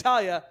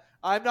tell you,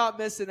 I'm not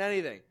missing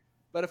anything.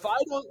 But if I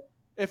don't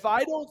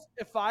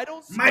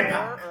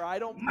score or I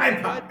don't play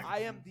good, I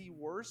am the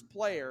worst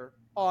player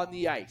on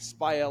the ice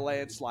by a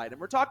landslide.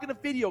 And we're talking a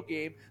video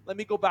game. Let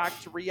me go back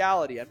to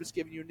reality. I'm just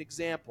giving you an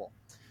example.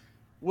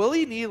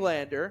 Willie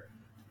Nylander,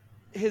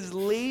 his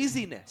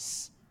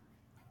laziness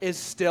is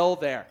still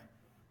there.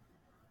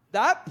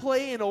 That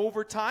play in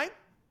overtime,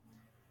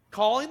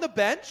 calling the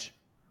bench,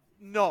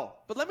 no.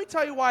 But let me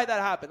tell you why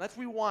that happened. Let's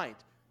rewind.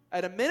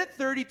 At a minute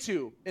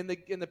 32 in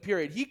the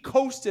period, he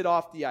coasted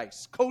off the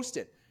ice.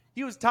 Coasted.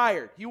 He was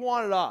tired. He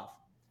wanted off.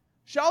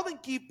 Sheldon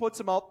Keefe puts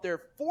him out there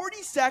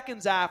 40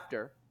 seconds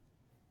after,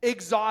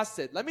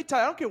 exhausted. Let me tell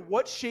you, I don't care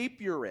what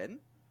shape you're in.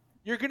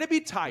 You're going to be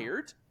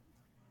tired.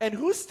 And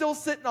who's still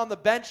sitting on the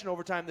bench in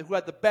overtime who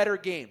had the better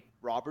game?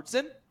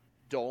 Robertson,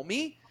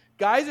 Domi.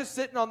 Guys are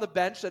sitting on the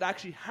bench that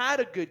actually had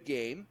a good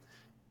game.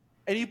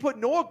 And you put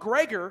Noah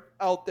Gregor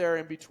out there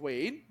in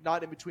between.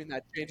 Not in between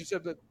that change.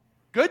 But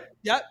good.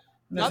 Yep.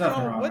 Nothing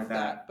wrong with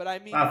that. But I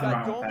mean, you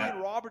got Domi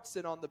and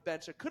Robertson on the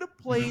bench that could have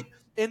played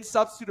in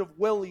substitute of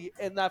Willie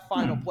in that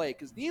final play.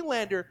 Because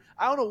Nylander,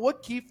 I don't know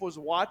what Keefe was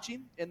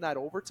watching in that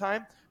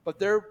overtime, but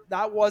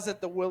that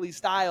wasn't the Willie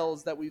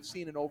Styles that we've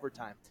seen in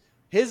overtime.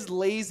 His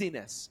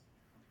laziness,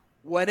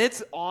 when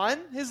it's on,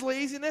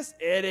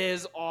 it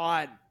is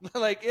on.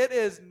 Like, it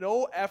is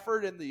no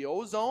effort in the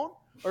O zone,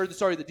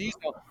 the D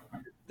zone.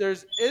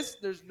 There's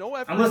no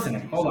effort. I'm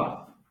listening. Hold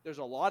on. There's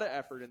a lot of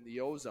effort in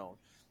the O zone,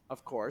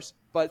 of course,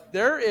 but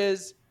there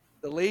is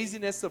the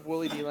laziness of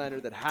Willie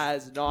Nylander that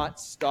has not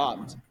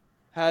stopped,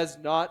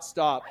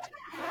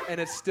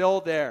 and it's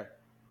still there.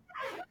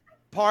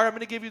 Parr, I'm going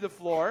to give you the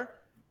floor.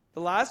 The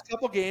last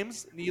couple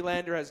games,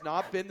 Nylander has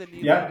not been the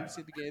Nylander we've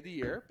seen at the beginning of the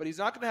year, but he's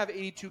not going to have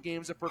 82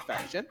 games of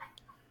perfection.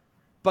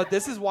 But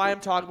this is why I'm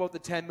talking about the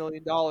 $10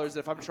 million.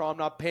 If I'm Toronto, I'm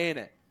not paying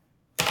it.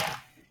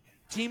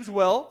 Teams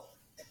will,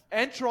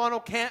 and Toronto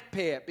can't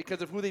pay it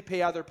because of who they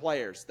pay other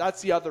players.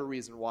 That's the other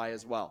reason why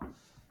as well.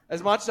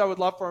 As much as I would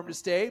love for him to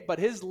stay, but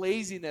his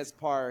laziness,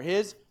 Parr,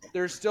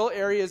 there's still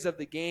areas of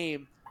the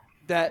game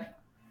that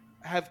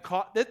have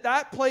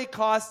that play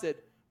costed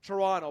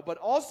Toronto, but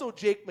also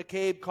Jake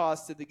McCabe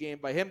costed the game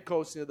by him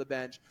coasting to the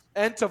bench.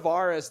 And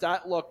Tavares,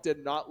 that look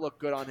did not look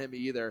good on him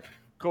either,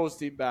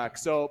 coasting back.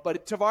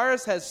 But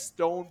Tavares has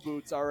stone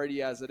boots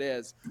already as it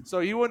is, so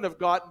he wouldn't have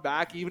gotten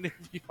back even if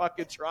he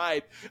fucking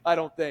tried, I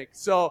don't think.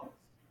 So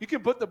you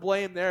can put the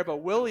blame there, but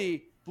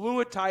Willie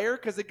blew a tire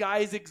because the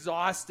guy's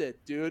exhausted,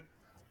 dude.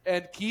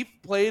 And Keefe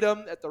played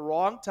him at the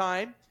wrong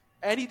time,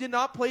 and he did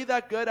not play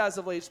that good as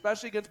of late,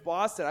 especially against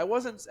Boston.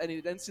 And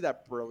he didn't see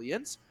that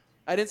brilliance.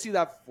 I didn't see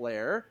that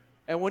flair.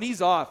 And when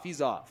he's off, he's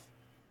off.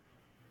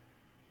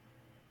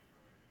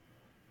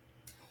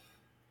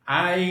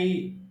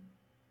 I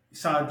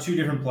saw two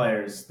different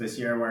players this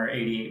year wear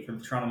 88 for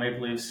the Toronto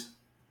Maple Leafs.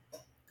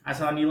 I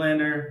saw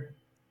Nylander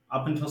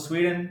up until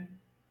Sweden,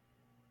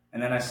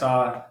 and then I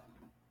saw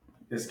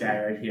this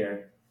guy right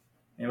here.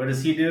 And what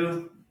does he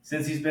do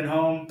since he's been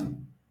home?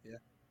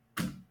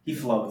 He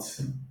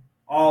floats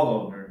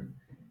all over.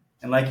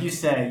 And like you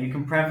said, you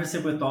can preface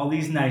it with all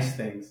these nice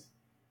things.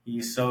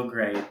 He's so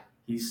great.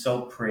 He's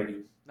so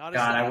pretty. God,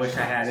 I wish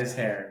I had his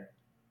hair.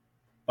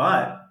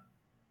 But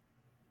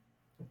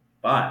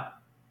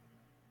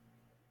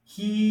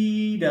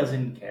he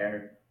doesn't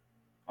care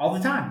all the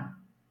time.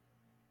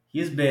 He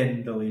has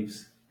been the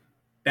Leafs'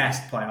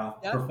 best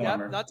playoff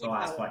performer not the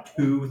last, that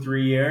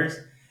 2-3 years.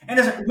 And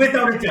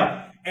without a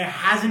doubt, it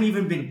hasn't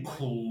even been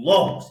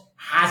close.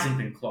 Hasn't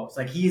been close.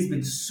 Like, he has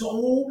been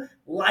so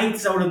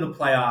lights out in the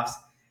playoffs.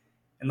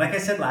 And like I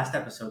said last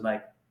episode,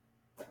 like,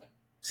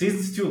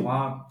 season's too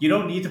long. You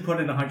don't need to put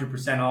in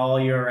 100% all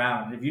year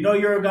round. If you know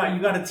you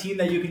got a team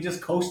that you can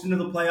just coast into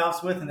the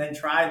playoffs with and then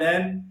try,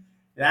 then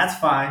that's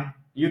fine.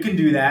 You can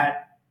do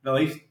that. At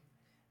least,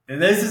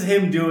 and this is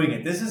him doing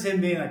it. This is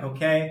him being like,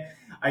 okay,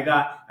 I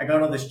got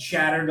all this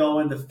chatter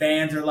going. The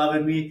fans are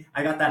loving me.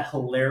 I got that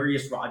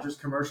hilarious Rogers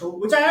commercial,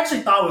 which I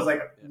actually thought was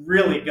like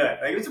really good.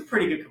 Like, it was a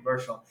pretty good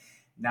commercial.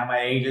 Now my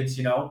agents,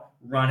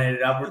 running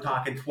it up. We're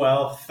talking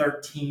 12,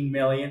 13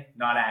 million.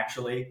 Not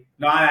actually.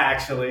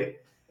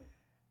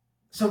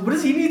 So what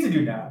does he need to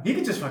do now? He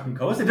can just fucking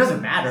coast. It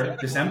doesn't matter.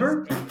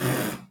 December?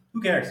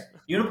 Who cares?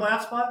 You in a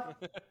playoff spot?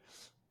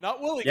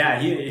 Not Willie. Yeah,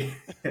 he's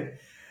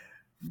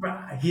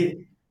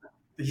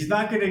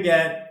not going to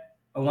get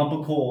a lump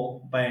of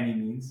coal by any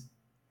means.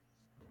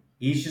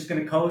 He's just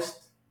going to coast.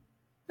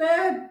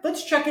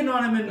 Let's check in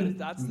on him in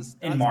March. That's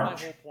my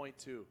whole point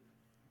too.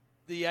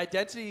 The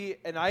identity,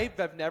 and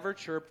I've never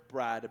chirped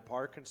Brad, and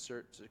Parr can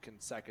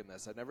second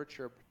this. I never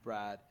chirped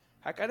Brad.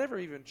 Heck, I never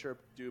even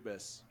chirped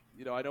Dubas.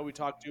 I know we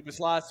talked Dubas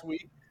last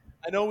week.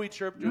 I know we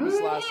chirped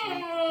Dubas last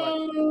week,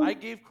 but I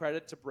gave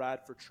credit to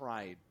Brad for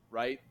trying,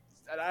 right?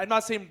 And I'm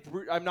not saying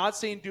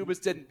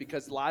Dubas didn't,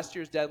 because last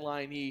year's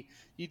deadline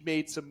he'd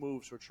made some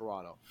moves for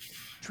Toronto.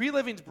 Tree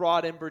Living's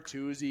brought in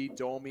Bertuzzi,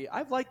 Domi.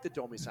 I've liked the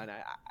Domi sign.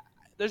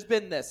 There's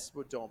been this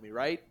with Domi,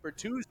 right?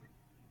 Bertuzzi,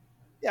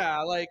 yeah,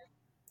 like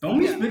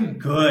Domi's been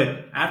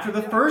good after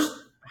the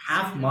first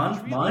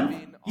month.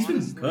 He's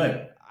been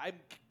good. I'm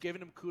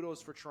giving him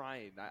kudos for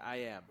trying. I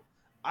am.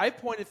 I've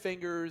pointed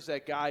fingers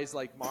at guys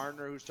like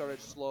Marner, who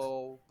started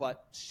slow,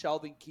 but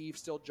Sheldon Keefe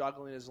still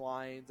juggling his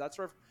lines. That's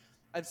where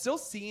I'm still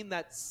seeing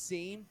that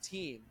same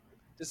team,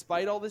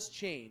 despite all this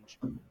change,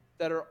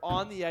 that are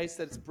on the ice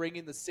that's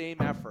bringing the same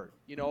effort.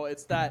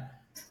 It's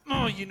that,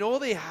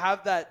 they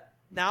have that,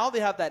 now they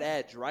have that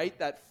edge, right?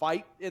 That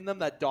fight in them,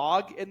 that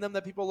dog in them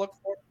that people look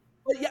for.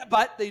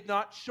 But they're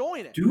not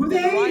showing it. Do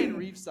they? The Ryan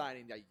Reeves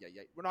signing, yeah.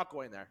 We're not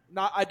going there.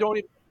 I don't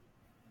even.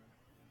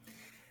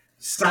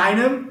 Sign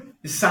him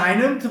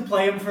to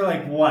play him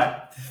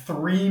for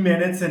 3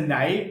 minutes a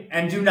night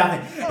and do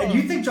nothing. And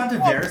you think John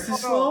Tavares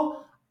is slow?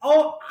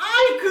 Oh,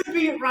 I could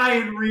beat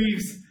Ryan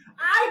Reeves.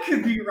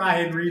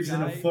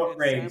 In a foot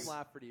race. Sam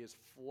Lafferty is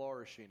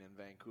flourishing in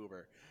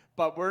Vancouver.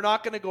 But we're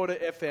not going to go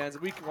to if ands.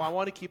 I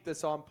want to keep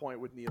this on point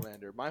with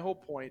Nylander. My whole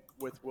point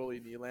with Willie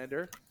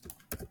Nylander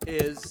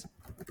is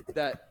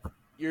that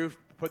you've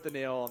put the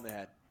nail on the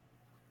head.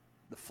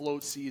 The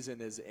float season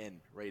is in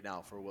right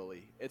now for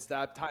Willie. It's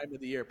that time of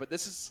the year. But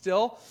it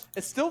still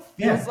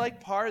feels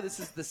like Parr. This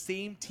is the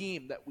same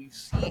team that we've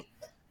seen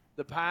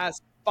the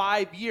past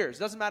 5 years.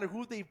 Doesn't matter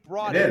who they've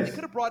brought in. They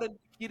could have brought in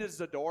Nikita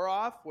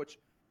Zadorov, which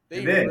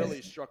they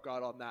really struck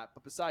out on that.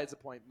 But besides the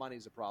point,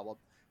 money's a problem.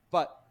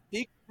 But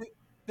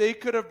they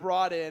could have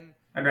brought in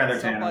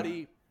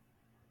somebody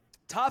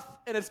tough,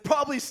 and it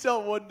probably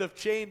still wouldn't have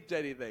changed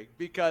anything,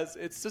 because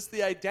it's just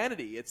the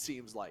identity, it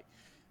seems like.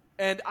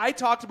 And I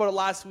talked about it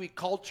last week,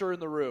 culture in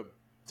the room.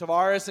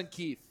 Tavares and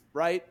Keith,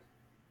 right?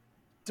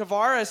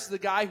 Tavares, the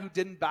guy who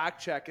didn't back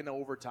check in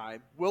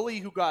overtime.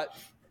 Willie,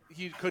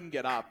 he couldn't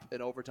get up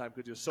in overtime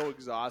because he was so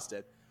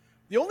exhausted.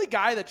 The only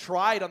guy that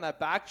tried on that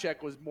back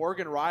check was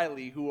Morgan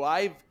Riley, who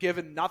I've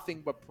given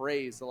nothing but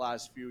praise the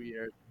last few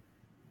years.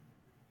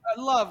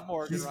 I love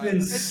Morgan Riley.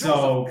 He's been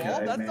so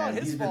good, That's man. not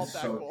his fault,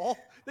 that goal.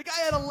 The guy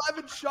had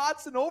 11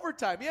 shots in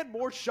overtime. He had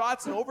more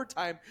shots in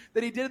overtime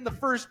than he did in the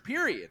first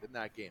period in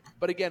that game.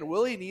 But again,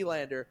 Willie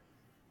Nylander,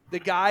 the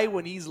guy,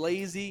 when he's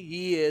lazy,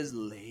 he is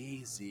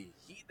lazy.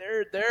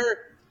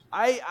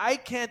 I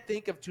can't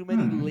think of too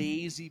many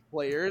lazy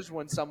players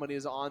when somebody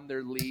is on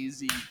their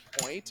lazy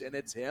point, and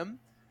it's him.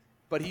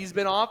 But he's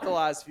been off the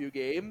last few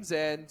games,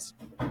 and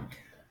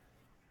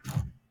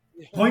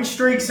point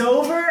streak's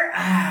over.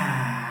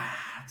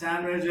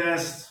 Time to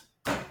just,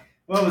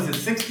 what was it,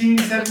 16,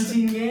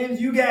 17 games?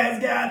 You guys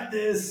got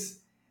this.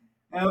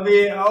 I'll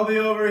be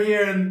over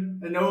here in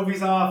the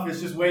Novi's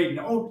office just waiting.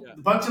 Oh, yeah.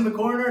 The puck's in the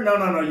corner?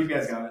 No. You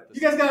guys got it. You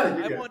guys got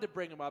it. I wanted to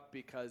bring him up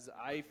because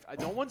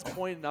no one's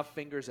pointing enough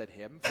fingers at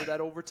him for that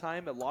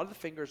overtime. A lot of the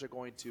fingers are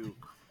going to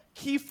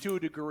Keefe to a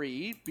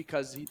degree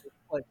because he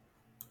like.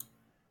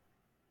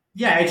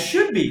 Yeah, it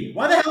should be.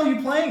 Why the hell are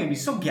you playing him?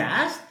 He's so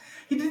gassed.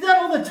 He did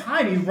that all the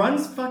time. He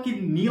runs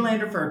fucking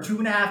Nylander for a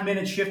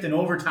 2.5-minute shift in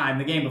overtime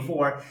the game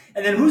before.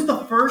 And then who's the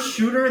first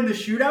shooter in the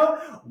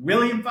shootout?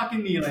 William fucking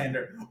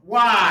Nylander.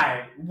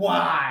 Why?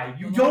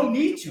 You don't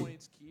need to.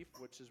 Keefe,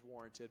 which is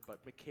warranted,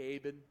 but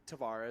McCabe and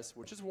Tavares,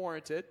 which is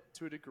warranted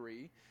to a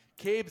degree.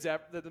 Cabe's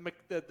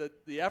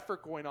the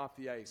effort going off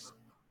the ice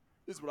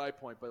is what I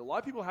point. But a lot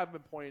of people haven't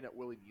been pointing at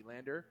Willie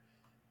Nylander.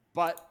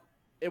 But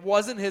it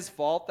wasn't his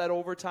fault that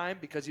overtime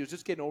because he was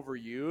just getting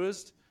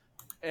overused.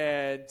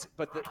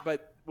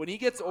 But when he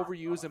gets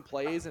overused in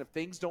plays and if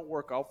things don't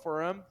work out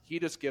for him, he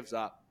just gives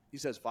up. He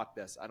says, "Fuck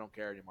this! I don't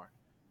care anymore."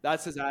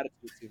 That's his attitude.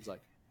 It seems like.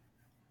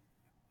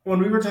 when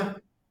we were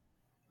talking.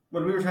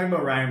 When we were talking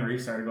about Ryan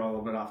Reeves, sorry to go a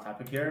little bit off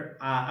topic here.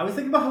 I was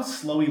thinking about how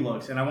slow he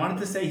looks, and I wanted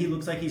to say he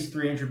looks like he's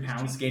 300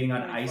 pounds skating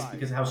on ice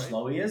because of how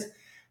slow he is.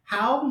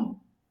 How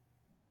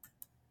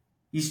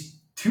he's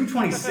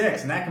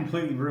 226, and that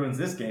completely ruins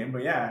this game.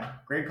 But yeah,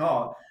 great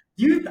call.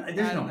 There's Add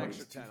no an way.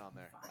 extra 10 on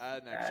there.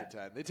 Add an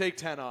extra 10. They take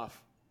 10 off.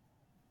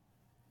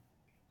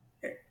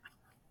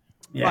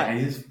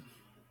 Yeah,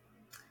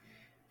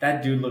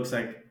 that dude looks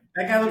like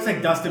that guy looks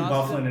like Dustin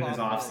Byfuglien in his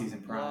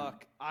offseason prime.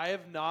 Look, I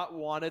have not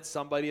wanted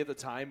somebody at the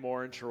time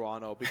more in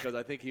Toronto because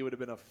I think he would have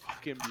been a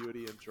fucking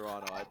beauty in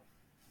Toronto.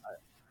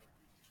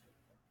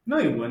 No,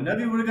 he wouldn't have.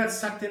 He would have got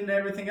sucked into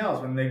everything else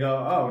when they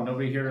go, oh,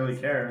 nobody here really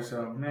cares.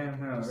 So, man,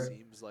 it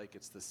seems like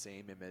it's the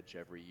same image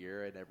every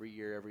year, and every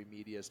year, every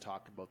media is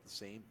talking about the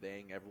same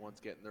thing. Everyone's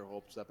getting their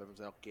hopes up. Everyone's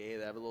like, okay,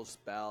 they have a little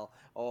spell.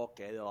 Oh,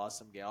 okay, they lost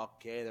some game.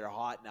 Okay, they're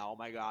hot now. Oh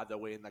my God, they're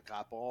winning the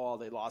cup. Oh,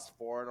 they lost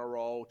 4 in a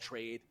row.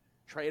 Trade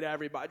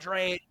everybody.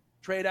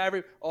 Trade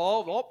every.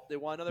 Oh, they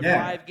won another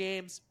 5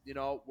 games. You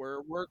know,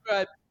 we're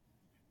good.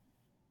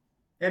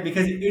 Yeah,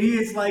 because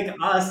idiots like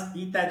us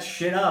eat that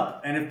shit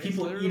up, and if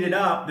people eat it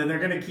up, then they're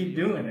gonna keep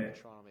doing it.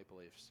 Toronto Maple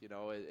Leafs, you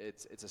know,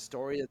 it's a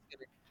story that's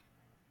gonna.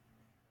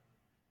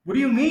 What do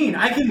you mean?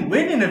 I can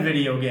win in a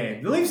video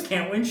game. The Leafs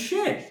can't win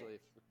shit.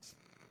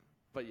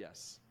 But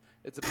yes,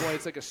 it's a point.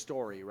 It's like a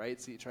story,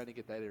 right? So you're trying to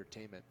get that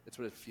entertainment. It's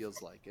what it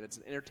feels like, and it's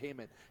an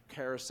entertainment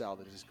carousel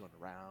that is just going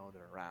around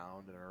and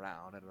around and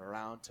around and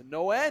around to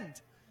no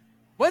end.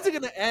 When's it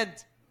gonna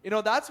end? You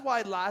know, that's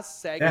why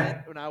last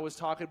segment when I was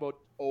talking about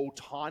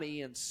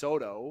Ohtani and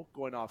Soto,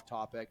 going off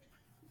topic,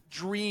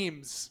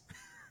 dreams.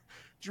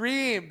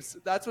 Dreams.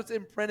 That's what's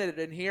imprinted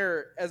in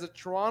here. As a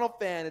Toronto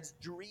fan, it's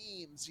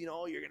dreams. You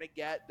know, you're going to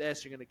get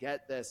this. You're going to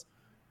get this.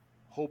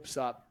 Hopes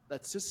up.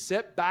 Let's just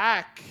sit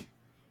back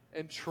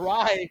and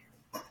try.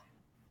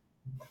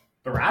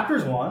 The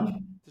Raptors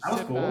won. That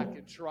was cool. Sit back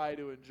and try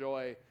to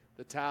enjoy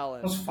the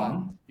talent. That was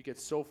fun. You get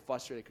so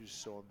frustrated because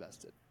you're so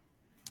invested.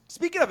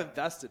 Speaking of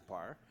invested,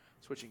 Parr,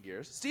 switching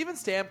gears, Steven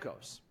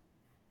Stamkos.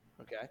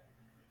 Okay.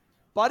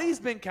 Buddy's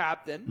been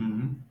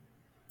captain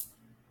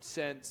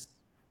since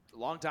a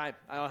long time.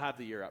 I don't have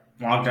the year up.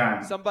 Long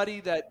time.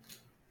 Somebody that,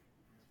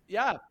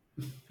 yeah.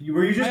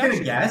 Were you just going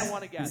to guess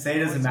and say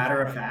it as a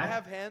matter of fact? I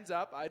have hands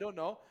up. I don't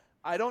know.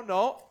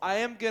 I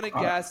am going to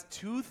guess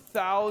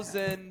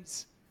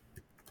 2000.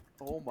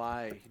 Oh,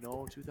 my.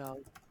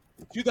 2000.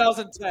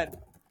 2010.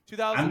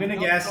 I'm going to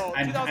guess.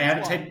 I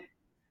have to take.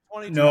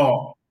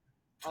 No.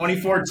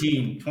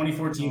 2014.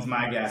 2014 is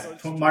my guess.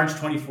 March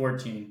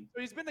 2014.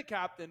 So he's been the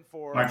captain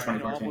for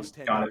almost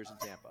 10 years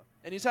in Tampa.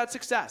 And he's had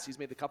success. He's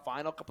made the Cup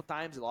final a couple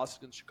times. He lost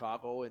against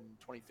Chicago in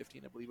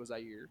 2015, I believe was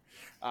that year.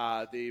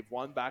 They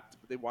won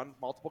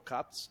multiple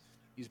Cups.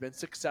 He's been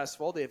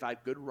successful. They've had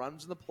good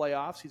runs in the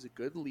playoffs. He's a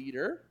good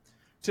leader.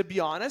 To be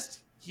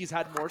honest, he's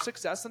had more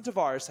success than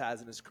Tavares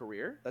has in his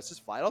career. That's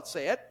just flat out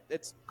say it.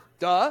 It's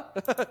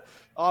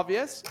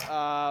obvious.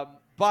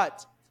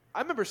 But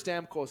I remember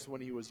Stamkos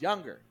when he was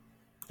younger.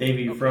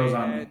 Davey, you froze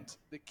on me. And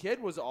the kid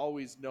was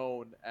always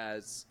known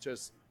as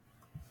just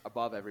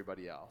above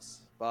everybody else.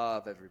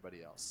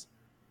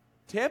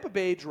 Tampa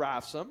Bay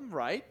drafts him,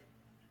 right?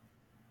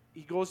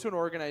 He goes to an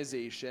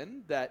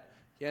organization that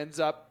he ends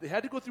up – they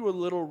had to go through a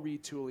little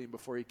retooling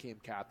before he became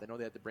captain. I know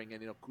they had to bring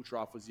in –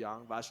 Kucherov was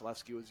young.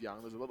 Vasilevsky was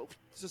young.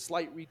 There's a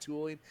slight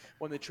retooling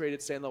when they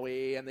traded Saint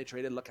Louis and they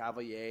traded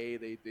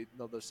LeCavalier.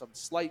 There's some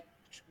slight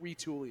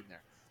retooling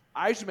there.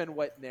 Yzerman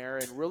went in there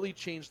and really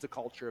changed the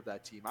culture of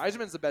that team.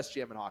 Yzerman's the best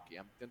GM in hockey.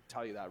 I'm going to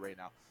tell you that right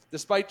now.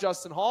 Despite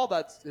Justin Hall,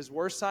 that's his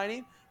worst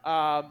signing.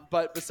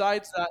 But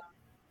besides that,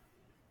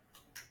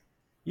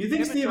 you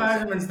think Steve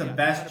Yzerman's the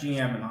best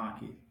GM in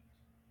hockey?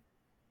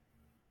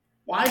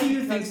 Why do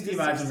you think Steve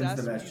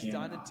Yzerman's the best GM? He's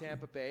done in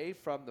Tampa Bay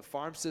from the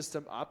farm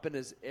system up, and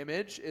his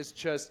image is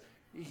just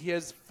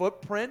his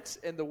footprint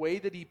and the way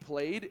that he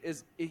played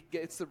it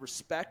gets the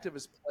respect of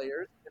his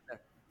players.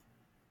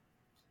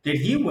 Did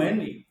he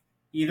win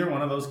either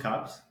one of those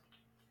cups?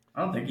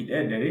 I don't think he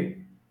did he?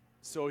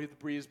 So the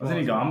Breeze wasn't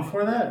he gone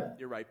before that?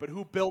 You're right, but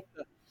who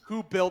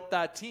built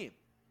that team?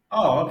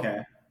 Oh, okay.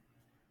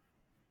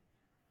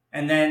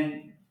 And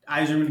then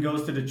Yzerman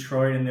goes to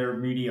Detroit, and they're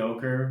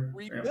mediocre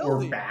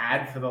or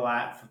bad for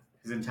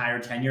his entire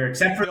tenure,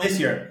 except for this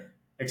year.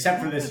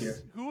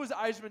 Who was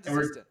Yzerman's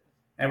assistant?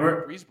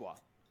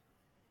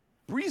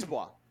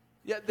 Brisebois.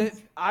 Yeah,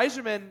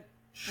 Yzerman.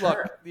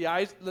 Sure.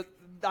 Look,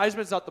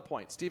 Yzerman's not the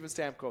point. Steven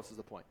Stamkos is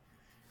the point.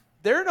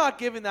 They're not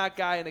giving that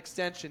guy an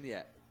extension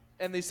yet.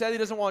 And they said he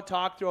doesn't want to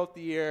talk throughout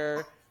the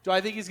year. Do I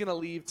think he's going to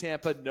leave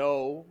Tampa?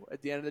 No.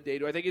 At the end of the day,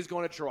 do I think he's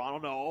going to Toronto?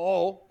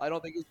 No. I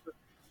don't think he's.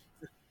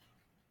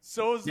 He's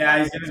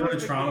going to go to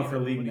Toronto for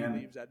League Men.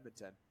 Leaves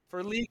Edmonton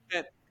for League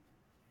Men.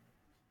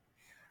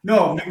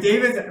 No,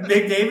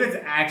 McDavid's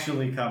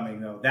actually coming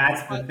though.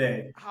 That's the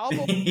thing.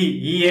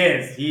 He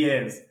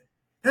is.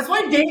 That's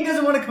why Dane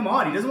doesn't want to come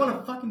on. He doesn't want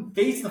to fucking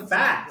face the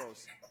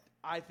facts.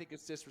 I think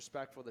it's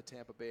disrespectful that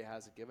Tampa Bay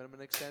hasn't given him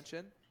an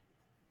extension.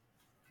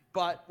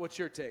 But what's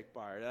your take,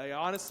 Bart?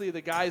 Honestly,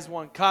 the guy's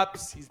won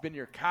cups. He's been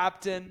your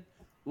captain.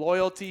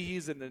 loyalty.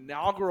 He's an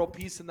inaugural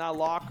piece in that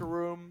locker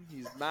room.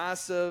 He's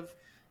massive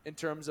in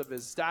terms of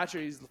his stature.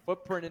 He's the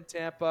footprint in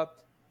Tampa.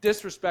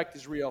 Disrespect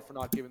is real for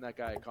not giving that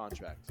guy a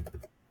contract.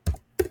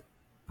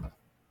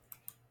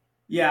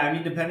 Yeah, I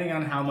mean, depending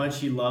on how much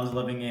he loves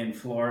living in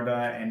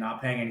Florida and not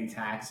paying any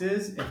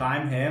taxes, if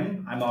I'm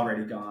him, I'm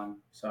already gone.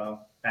 So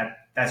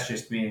that's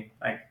just me.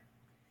 Like,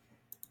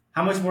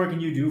 how much more can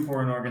you do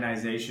for an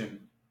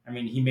organization? I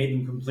mean, he made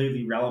them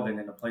completely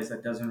relevant in a place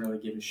that doesn't really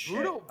give a shit.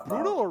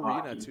 Brutal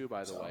arena hockey. too,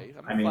 by the way.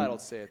 I mean, flat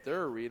out say it.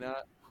 Their arena.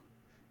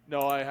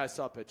 No, I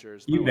saw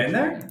pictures. You been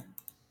there?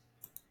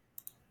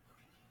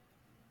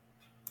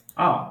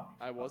 Oh,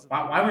 I wasn't.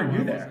 Why weren't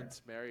you there? I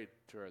wasn't married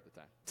to her at the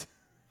time.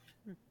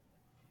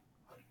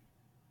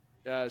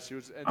 Yeah, she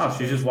was. And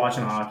she's just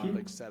watching hockey.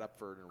 Like set up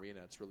for an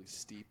arena. It's really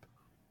steep.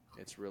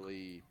 It's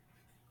really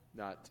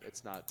not.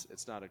 It's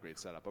not a great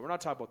setup. But we're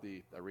not talking about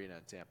the arena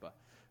in Tampa.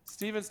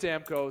 Steven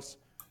Stamkos,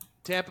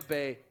 Tampa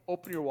Bay.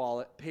 Open your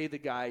wallet. Pay the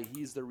guy.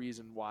 He's the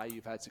reason why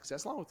you've had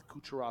success, along with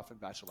Kucherov and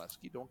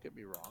Vasilevsky. Don't get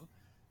me wrong.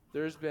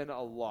 There's been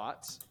a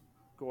lot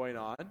going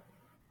on.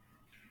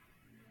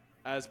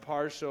 As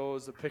Parr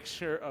shows a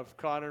picture of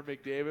Connor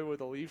McDavid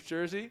with a Leafs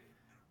jersey.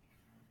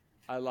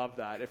 I love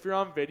that. If you're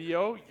on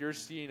video, you're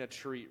seeing a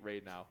treat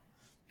right now.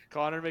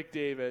 Connor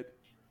McDavid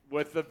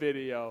with the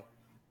video,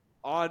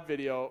 on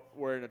video,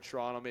 wearing a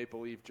Toronto Maple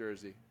Leaf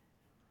jersey.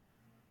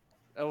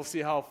 And we'll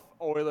see how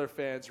Oiler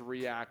fans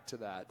react to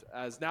that.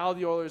 As now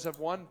the Oilers have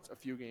won a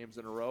few games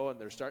in a row,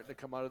 and they're starting to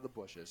come out of the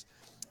bushes.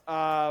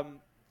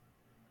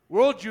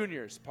 World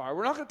Juniors, Parr.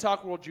 We're not going to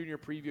talk World Junior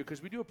preview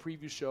because we do a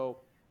preview show.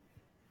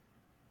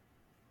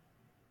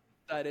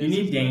 You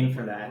need Dane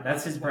for that.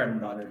 That's his bread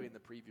and butter. We're not doing the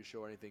preview show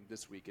or anything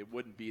this week. It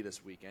wouldn't be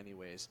this week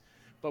anyways.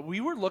 But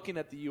we were looking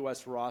at the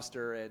U.S.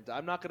 roster, and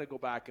I'm not going to go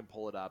back and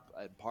pull it up.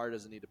 And Parr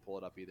doesn't need to pull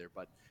it up either.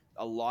 But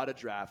a lot of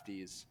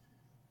draftees.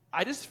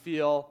 I just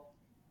feel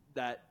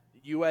that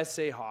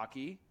USA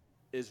hockey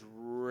is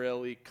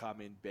really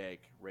coming big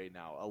right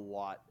now. A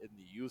lot in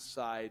the youth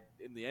side.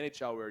 In the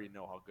NHL, we already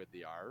know how good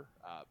they are.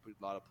 A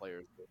lot of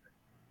players.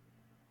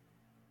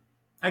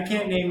 I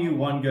can't name you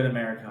one good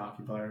American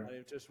hockey player.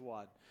 I just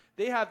one.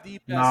 They have the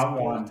best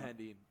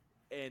goaltending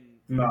in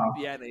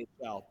the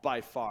NHL by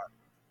far.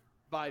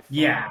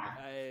 Yeah.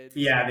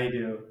 Yeah, they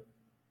do.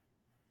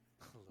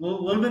 A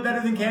little bit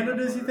better than Canada,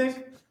 does you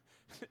think?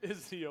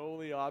 Is the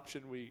only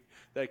option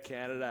that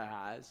Canada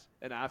has.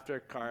 And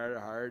after Carter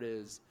Hart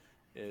is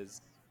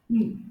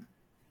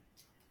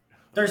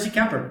Darcy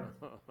Kemper.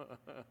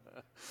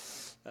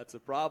 That's a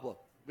problem.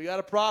 We got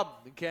a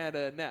problem in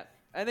Canada and net.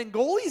 And in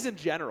goalies in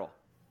general.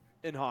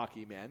 In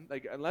hockey, man.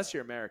 Like, unless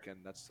you're American,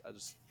 I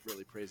just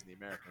really praising the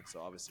Americans,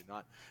 so obviously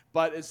not.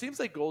 But it seems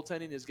like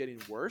goaltending is getting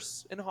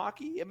worse in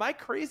hockey. Am I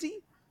crazy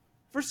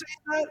for saying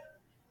that?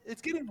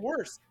 It's getting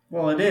worse.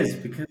 Well, it is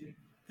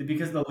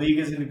because the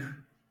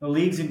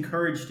league's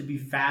encouraged to be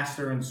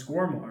faster and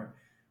score more.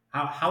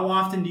 How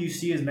often do you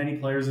see as many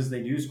players as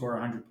they do score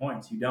 100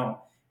 points? You don't.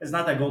 It's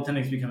not that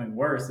goaltending is becoming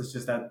worse. It's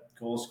just that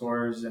goal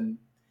scorers and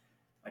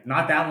like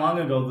not that long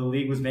ago, the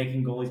league was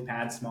making goalies'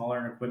 pads smaller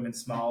and equipment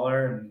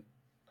smaller and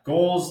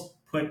goals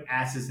put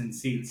asses in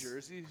seats,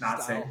 Jersey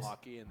not style saves.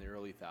 Hockey in the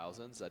early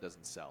thousands that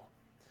doesn't sell,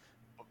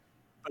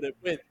 but it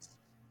wins.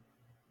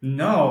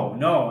 No,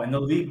 and the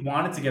league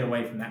wanted to get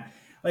away from that.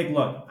 Like,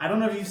 look, I don't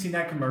know if you've seen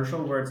that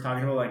commercial where it's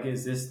talking about like,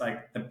 is this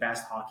like the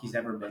best hockey's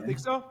ever been? I think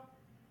so.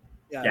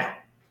 Yeah,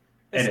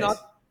 it's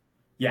not.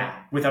 Yeah,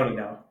 without a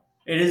doubt,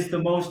 it is the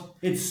most.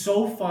 It's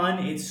so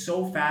fun. It's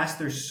so fast.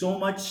 There's so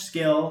much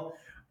skill.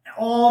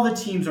 All the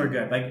teams are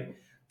good. Like.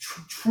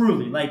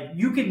 Truly, like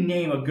you can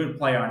name a good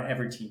player on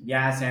every team.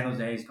 Yeah, San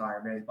Jose's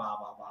garbage, blah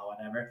blah blah,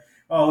 whatever.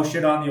 Oh,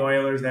 shit on the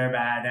Oilers, they're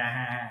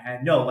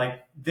bad. No,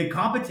 like the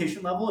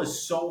competition level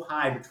is so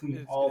high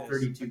between all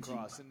 32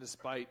 teams. And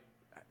despite,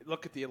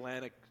 look at the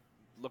Atlantic,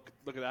 look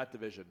at that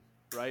division,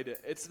 right?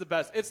 It's the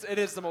best. It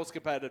is the most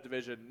competitive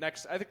division.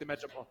 Next, I think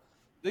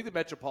the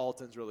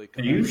Metropolitan's really.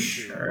 Are you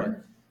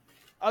sure?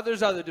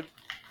 There's other.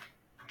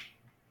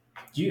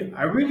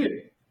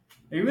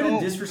 Are you going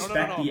to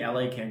disrespect the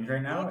LA Kings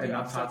right now and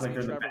not talk like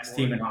they're the best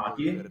team in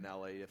hockey? In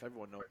LA, if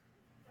everyone knows.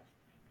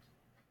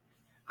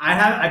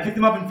 I picked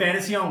him up in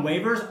fantasy on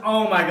waivers.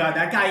 Oh my god,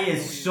 that guy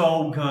is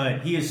so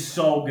good. He is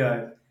so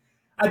good.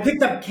 I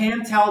picked up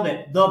Cam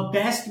Talbot, the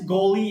best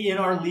goalie in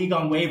our league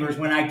on waivers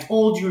when I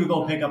told you to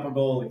go pick up a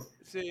goalie.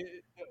 See,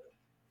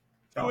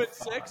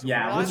 2-6.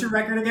 Yeah, what's your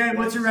record again?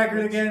 Streak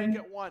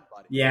at 1,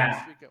 buddy.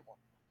 Yeah. Streak at 1.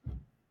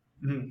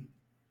 Mm-hmm.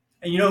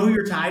 And you know who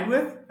you're tied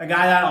with? A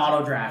guy that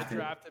auto-drafted.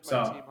 I drafted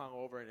my team hung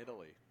over in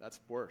Italy. That's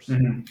worse.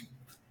 Mm-hmm.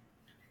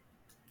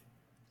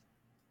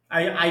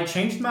 I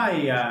changed my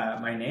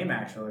name,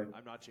 actually.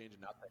 I'm not changing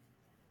nothing.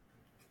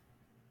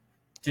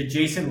 To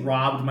Jason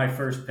robbed my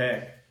first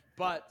pick.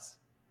 But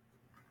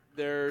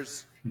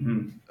there's...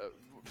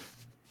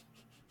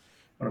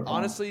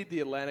 honestly,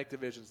 the Atlantic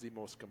Division is the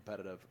most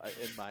competitive,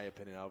 in my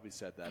opinion. I always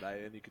said that.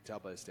 And you can tell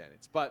by the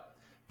standings. But...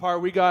 Parr,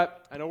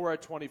 I know we're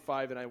at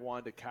 25 and I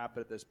wanted to cap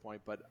it at this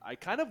point, but I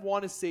kind of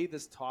want to say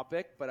this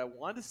topic, but I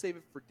wanted to save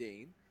it for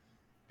Dane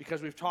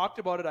because we've talked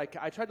about it.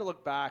 I tried to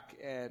look back,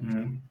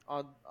 and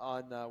on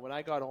when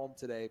I got home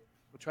today,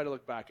 we tried to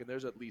look back, and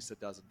there's at least a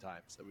dozen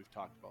times that we've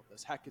talked about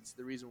this. Heck, it's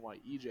the reason why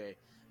EJ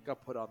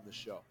got put on the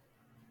show.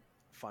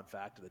 Fun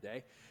fact of the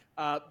day.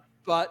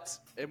 But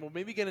we'll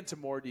maybe get into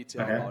more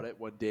detail about it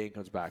when Dane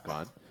comes back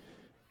on.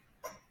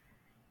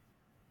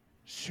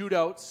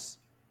 Shootouts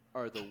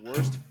are the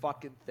worst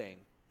fucking thing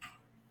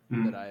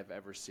that I have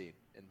ever seen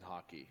in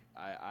hockey.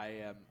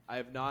 I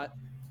have not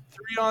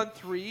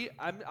 3-on-3.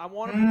 I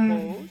want to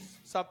propose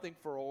something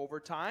for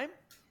overtime.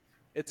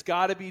 It's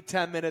got to be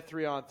 10-minute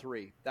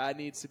 3-on-3. That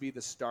needs to be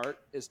the start.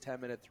 Is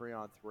 10-minute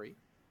 3-on-3,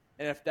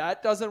 and if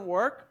that doesn't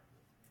work,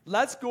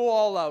 let's go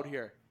all out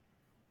here.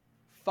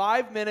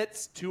 5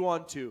 minutes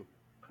 2-on-2.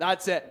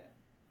 That's it.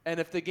 And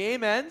if the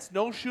game ends,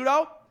 no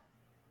shootout,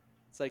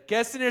 it's like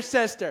kissing your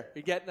sister.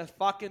 You're getting a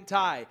fucking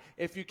tie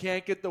if you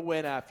can't get the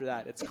win after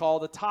that. It's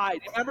called a tie.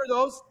 Remember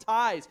those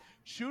ties?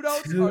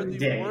 Shootouts are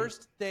the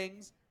worst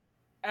things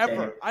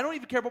ever. I don't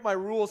even care about my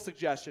rules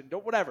suggestion.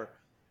 Whatever.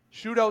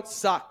 Shootouts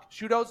suck.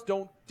 Shootouts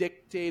don't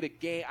dictate a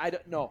game.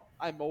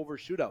 I'm over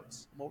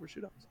shootouts.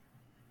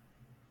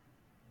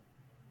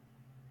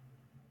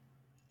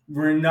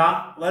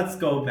 Let's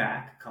go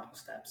back a couple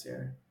steps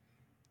here.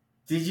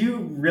 Did you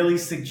really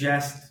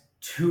suggest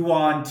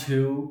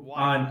 2-on-2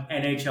 on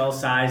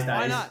NHL-sized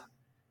ice?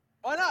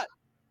 Why not?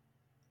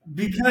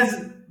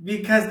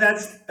 Because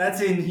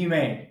that's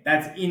inhumane.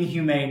 That's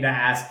inhumane to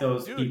ask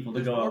those people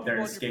to go out there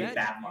and skate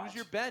that much. Use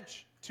your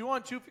bench.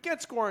 2-on-2. If you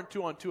can't score in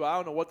 2-on-2, I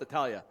don't know what to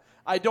tell you.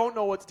 I don't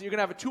know what to do. You're going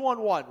to have a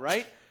 2-on-1,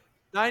 right?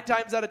 9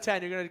 times out of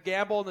 10, you're going to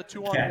gamble in the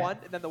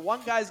 2-on-1, and then the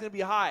one guy's going to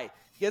be high.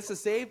 He gets the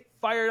save,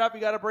 fire it up,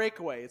 you got a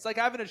breakaway. It's like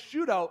having a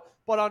shootout,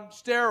 but on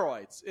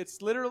steroids.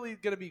 It's literally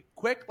going to be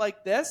quick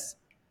like this,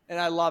 and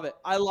I love it.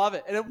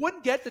 And it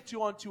wouldn't get to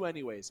 2-on-2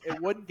 anyways. It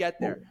wouldn't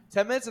get there.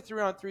 10 minutes of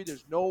 3-on-3,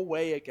 there's no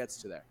way it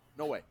gets to there.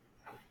 No way.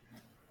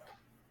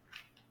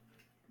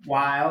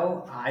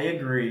 While I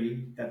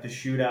agree that the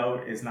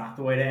shootout is not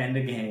the way to end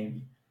a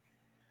game,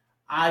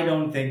 I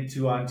don't think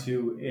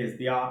 2-on-2 is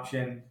the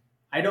option.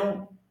 I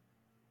don't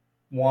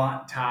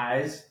want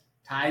ties.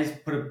 Ties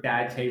put a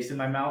bad taste in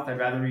my mouth. I'd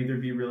rather either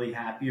be really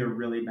happy or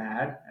really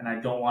mad, and I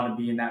don't want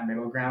to be in that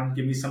middle ground.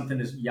 Give me something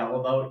to yell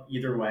about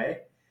either way.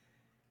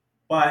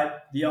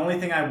 But the only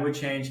thing I would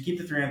change, keep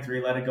the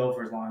 3-on-3, let it go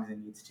for as long as it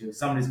needs to.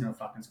 Somebody's going to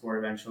fucking score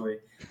eventually.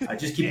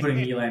 Just keep putting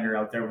Nylander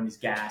out there when he's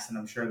gassed, and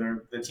I'm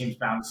sure the team's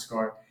bound to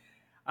score.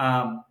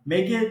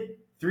 Make it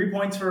 3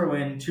 points for a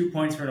win, 2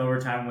 points for an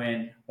overtime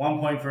win, 1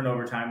 point for an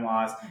overtime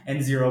loss,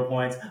 and 0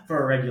 points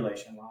for a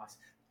regulation loss.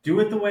 Do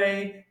it the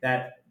way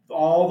that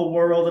all the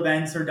world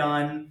events are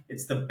done.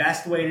 It's the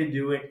best way to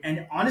do it.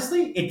 And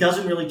honestly, it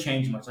doesn't really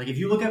change much. Like if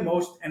you look at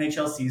most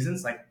NHL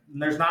seasons, like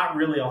there's not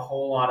really a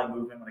whole lot of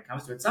movement when it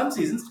comes to it. Some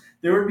seasons,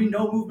 there would be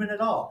no movement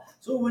at all.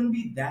 So it wouldn't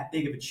be that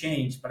big of a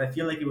change, but I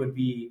feel like it would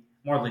be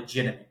more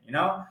legitimate, you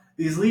know?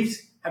 These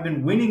Leafs have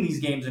been winning these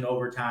games in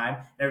overtime.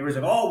 And everybody's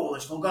like, oh, well, they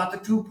still got the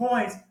 2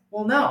 points.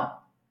 Well, no.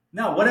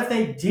 No, what if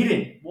they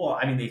didn't? Well,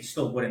 I mean, they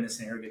still would in this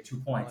scenario get 2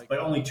 points, but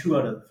only 2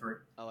 out of the 3.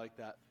 I like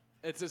that.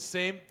 It's the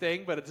same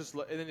thing, but it's just,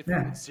 and then if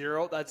it's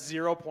 0, that's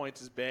 0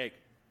 points is big.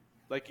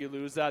 Like you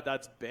lose that,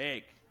 that's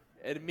big.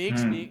 It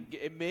makes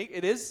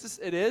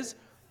it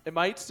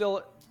might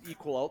still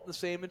equal out the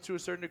same to a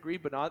certain degree,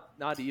 but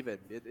not even.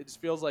 It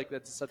just feels like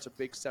that's such a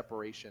big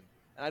separation.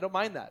 And I don't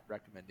mind that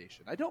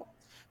recommendation. I don't.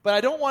 But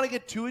I don't want to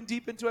get too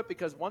deep into it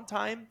because one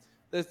time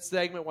this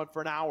segment went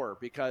for an hour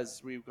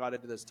because we got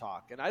into this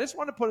talk. And I just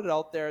want to put it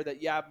out there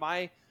that,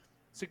 my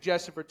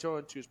suggestion for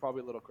 2-on-2 is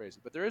probably a little crazy.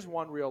 But there is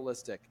one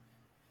realistic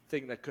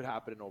thing that could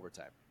happen in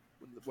overtime.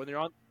 When you're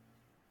on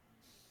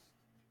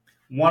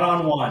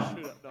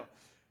 1-on-1. No.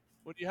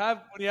 When you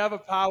have a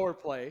power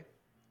play,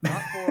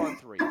 not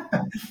 4-on-3,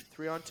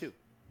 3-on-2.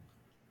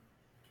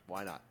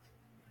 Why not?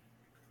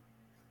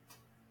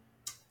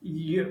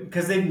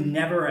 Because they've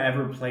never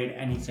ever played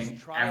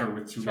anything ever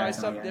with 2 guys. Try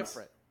something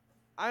different.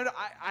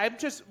 I'm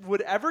just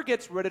whatever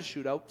gets rid of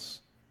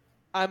shootouts.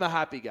 I'm a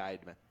happy guy,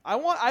 man.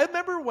 I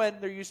remember when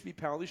there used to be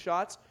penalty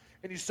shots,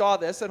 and you saw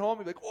this at home.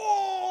 You'd be like,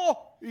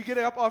 oh! You get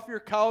up off your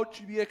couch.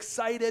 You'd be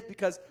excited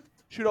because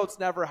shootouts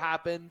never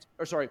happened.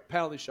 Or sorry,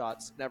 penalty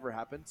shots never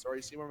happened. Sorry,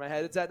 you see where my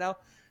head is at now?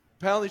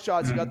 Penalty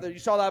shots. You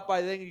saw that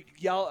by the thing. You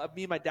could yell at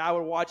me and my dad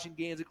were watching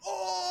games. Like,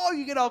 oh!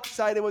 You get all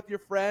excited with your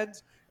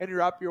friends. And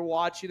you're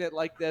watching it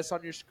like this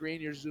on your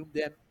screen. You're zoomed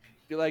in.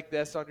 You're like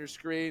this on your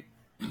screen.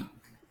 I'm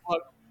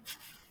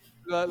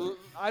not.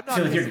 I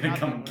feel like you're gonna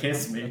come and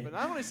kiss me. But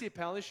I want to see a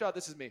penalty shot.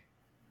 This is me.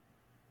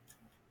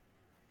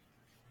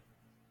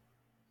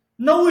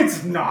 No,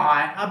 it's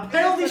not. A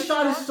penalty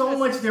shot is so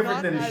much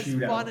different than a shootout. It's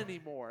not fun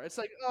anymore. It's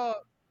like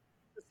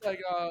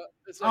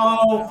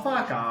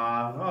fuck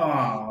off.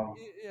 Oh.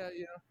 Yeah,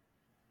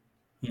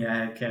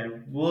 Yeah, okay.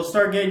 We'll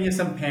start getting you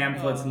some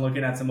pamphlets and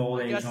looking at some old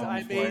age homes.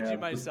 I made you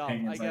myself.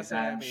 I guess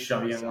I made you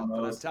myself.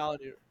 I'm telling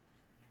you.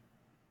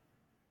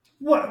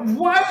 What?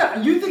 Why?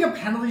 You think a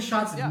penalty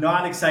shot's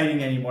not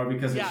exciting anymore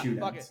because of shootouts?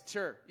 Fuck it.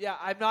 Sure. Yeah,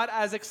 I'm not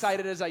as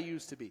excited as I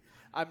used to be.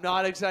 I'm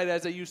not excited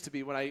as I used to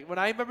be. When I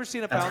remember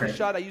seeing a penalty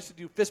shot, I used to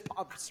do fist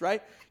pumps,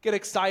 right? Get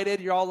excited.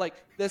 You're all like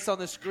this on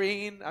the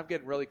screen. I'm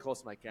getting really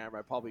close to my camera.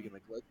 I'm probably going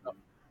to glitch up.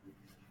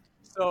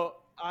 So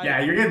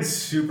you're getting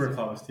super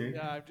close, dude.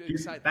 Yeah, I'm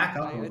excited. Back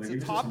up It's a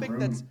topic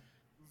that's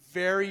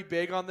very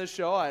big on this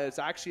show. It's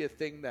actually a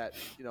thing that,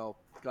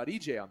 got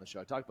EJ on the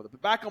show. I talked about it.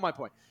 But back on my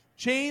point.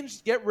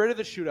 Get rid of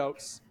the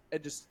shootouts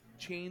and just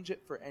change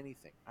it for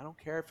anything. I don't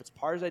care if it's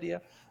Parr's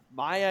idea,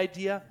 my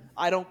idea.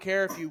 I don't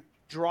care if you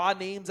draw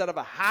names out of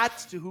a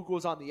hat to who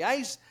goes on the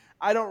ice.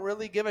 I don't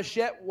really give a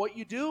shit what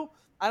you do.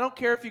 I don't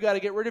care if you got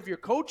to get rid of your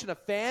coach and a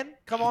fan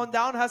come on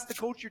down has to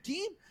coach your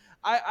team.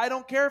 I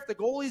don't care if the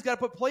goalie's got to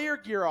put player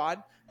gear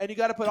on and you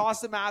got to put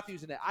Austin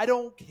Matthews in it. I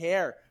don't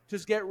care.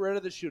 Just get rid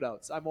of the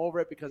shootouts. I'm over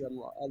it because I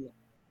love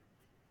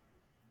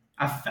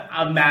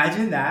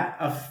Imagine that,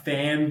 a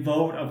fan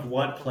vote of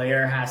what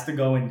player has to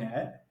go in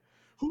net.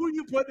 Who are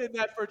you putting in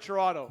net for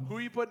Toronto? Who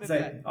are you putting in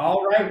net?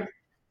 All right.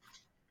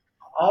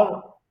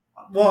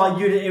 Well,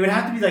 it would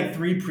have to be like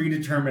 3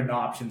 predetermined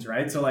options,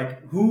 right? So,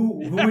 like, who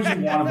would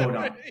you want to vote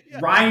on? Yeah.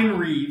 Ryan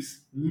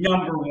Reeves,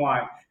 number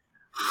 1,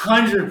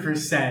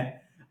 100%.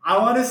 I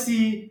want to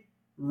see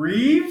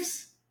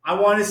Reeves. I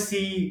want to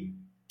see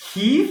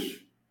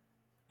Keith,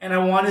 and I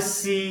want to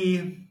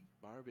see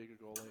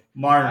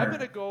Marner. I'm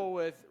going to go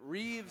with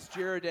Reeves,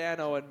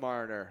 Giordano, and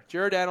Marner.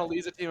 Giordano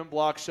leads the team in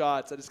block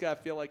shots. I just got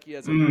to feel like he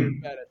has a weird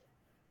fetish.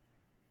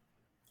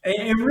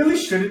 It really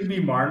shouldn't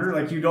be Marner.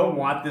 Like, you don't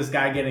want this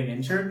guy getting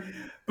injured.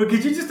 But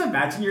could you just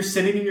imagine you're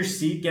sitting in your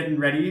seat getting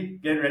ready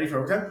for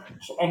overtime?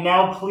 And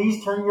now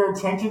please turn your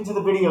attention to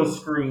the video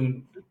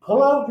screen.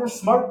 Pull out your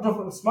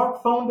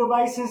smartphone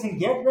devices and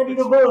get ready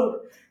to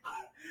vote.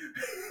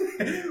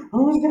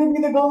 Who's going to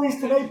be the goalies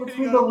tonight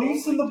between the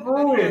Leafs and the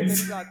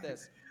Bruins? Got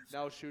this.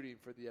 Now shooting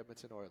for the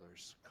Edmonton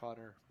Oilers,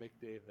 Connor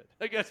McDavid.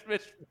 I guess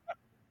Mitch.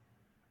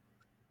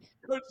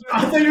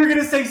 I thought you were going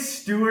to say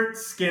Stuart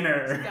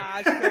Skinner.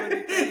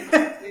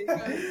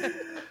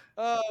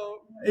 Oh.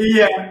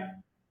 Yeah.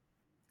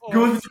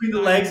 Goes between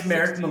the legs,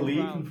 Merrick Malik,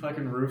 and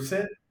fucking roofs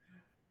it.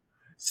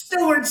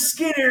 Stuart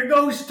Skinner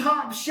goes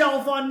top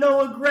shelf on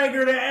Noah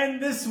Gregor to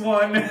end this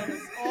one.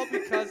 It's all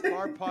because of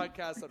our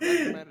podcast that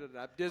recommended an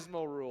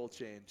abysmal rule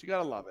change. You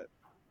got to love it.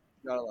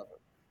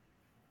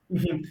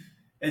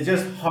 It's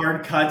just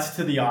hard cuts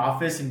to the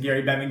office, and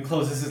Gary Bettman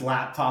closes his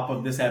laptop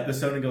of this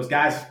episode and goes,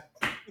 guys,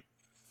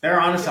 they're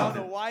onto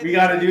something. We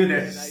got to do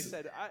this.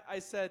 And I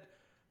said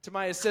to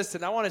my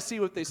assistant, I want to see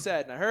what they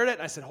said. And I heard it,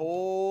 and I said,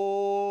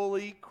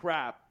 holy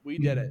crap, we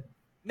did it.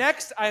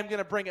 Next, I am going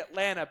to bring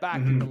Atlanta back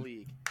in the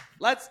league.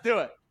 Let's do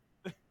it.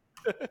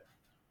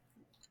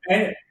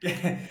 And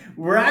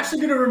we're actually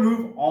going to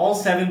remove all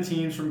 7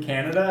 teams from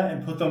Canada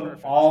and put them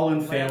all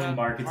in failing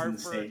markets in the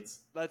States.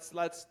 Let's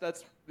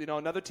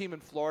another team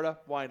in Florida.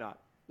 Why not?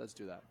 Let's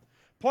do that.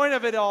 Point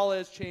of it all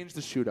is change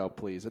the shootout,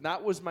 please. And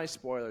that was my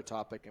spoiler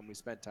topic, and we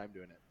spent time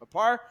doing it. But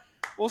Parr,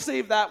 we'll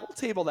save that. We'll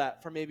table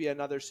that for maybe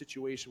another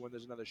situation when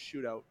there's another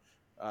shootout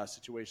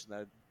situation that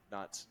I'm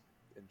not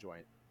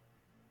enjoying.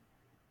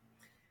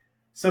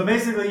 So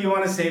basically, you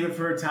want to save it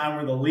for a time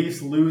where the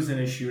Leafs lose in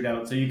a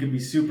shootout, so you can be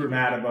super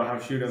mad about how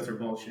shootouts are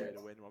bullshit.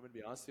 I'm going to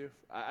be honest with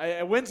you.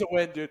 A win's a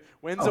win, dude.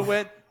 Win's a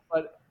win,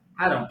 but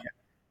I don't care.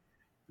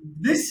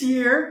 This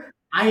year,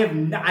 I've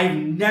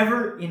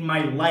never in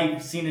my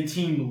life seen a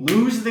team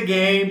lose the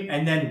game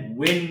and then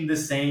win the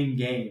same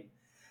game.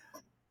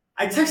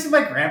 I texted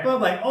my grandpa,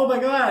 like, oh my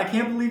God, I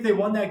can't believe they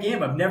won that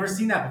game. I've never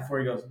seen that before.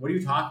 He goes, what are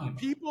you talking about?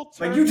 People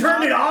you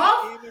turned it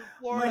off?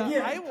 Like,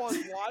 yeah. I was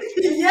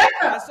watching. Yeah.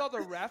 I saw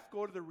the ref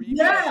go to the replay.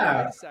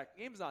 Yeah. Wait a second,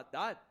 game's not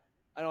done.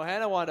 I know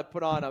Hannah wanted to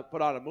put on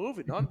a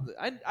movie. No,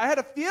 I had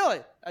a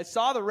feeling. I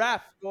saw the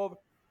ref go over,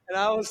 and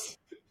I was.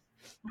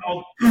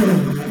 Oh.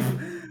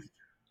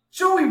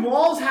 Joey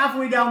Wall's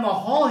halfway down the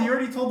hall. He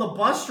already told the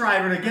bus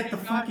driver to get the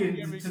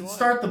to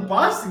start the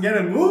bus and get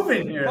it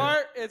moving here.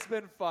 Bart, it's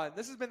been fun.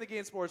 This has been the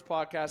Game Sports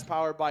Podcast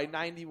powered by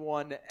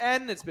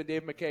 91N. It's been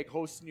Dave McCaig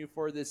hosting you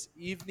for this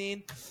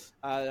evening.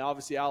 And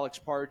obviously, Alex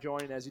Parr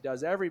joining as he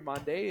does every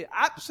Monday.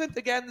 Absent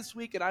again this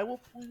week, and I will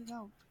point it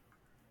out.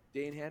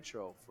 Dane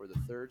Hanchrow for the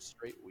 3rd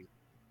straight week.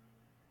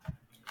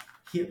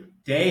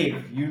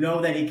 Dave, you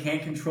know that he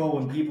can't control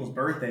when people's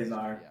birthdays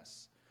are.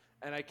 Yes.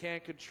 And I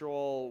can't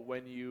control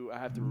when I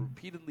have to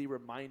repeatedly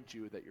remind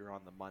you that you're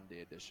on the Monday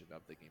edition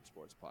of the Game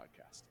Sports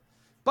Podcast.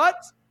 But.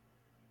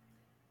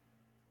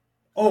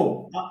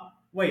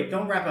 Wait,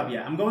 don't wrap up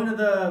yet. I'm going to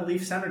the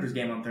Leafs Senators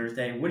game on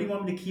Thursday. What do you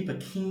want me to keep a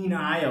keen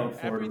eye out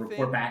for to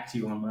report back to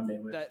you on Monday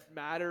with? That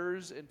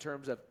matters in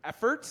terms of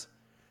effort,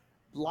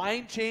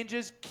 line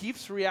changes,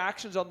 Keith's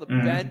reactions on the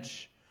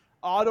bench,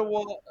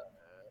 Ottawa.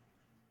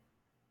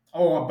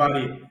 Oh,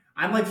 buddy.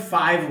 I'm like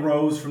 5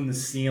 rows from the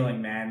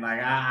ceiling, man.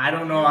 Like, I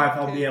don't know if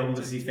I'll be able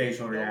to see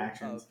facial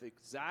reactions.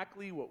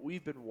 Exactly what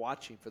we've been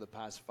watching for the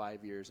past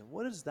 5 years. And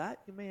what is that,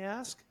 you may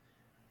ask?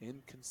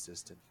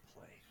 Inconsistent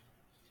play.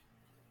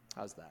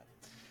 How's that?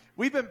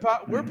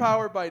 We're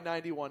powered by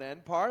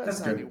 91N Parr. That's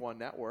 91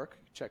 good. Network.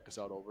 Check us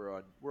out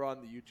we're on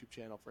the YouTube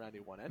channel for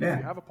 91N. Yeah. If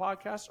you have a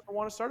podcast or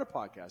want to start a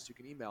podcast, you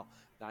can email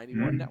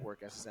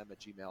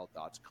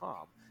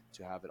 91networkssm@gmail.com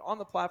to have it on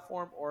the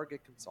platform or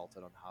get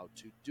consulted on how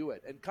to do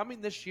it. And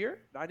coming this year,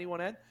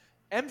 91N,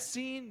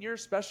 emceeing your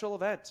special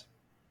event.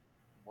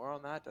 More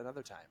on that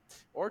another time.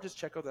 Or just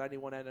check out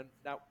the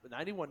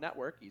 91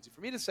 Network, easy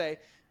for me to say,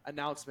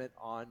 announcement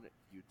on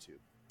YouTube.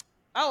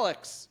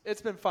 Alex,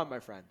 it's been fun, my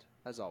friend,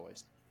 as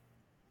always.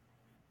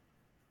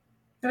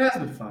 It has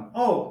been fun.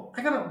 Oh,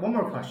 I got one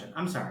more question.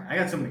 I'm sorry. I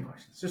got so many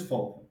questions. Just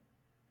full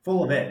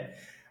of it.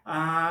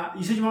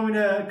 You said you want me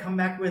to come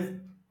back with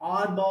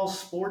oddball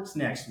sports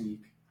next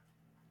week.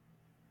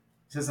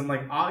 So I'm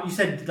like, you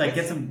said like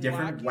get some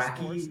different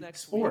wacky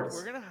sports.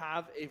 We're gonna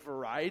have a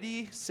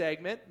variety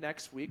segment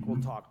next week.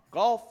 We'll talk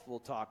golf. We'll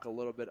talk a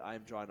little bit.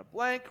 I'm drawing a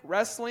blank.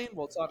 Wrestling.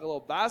 We'll talk a little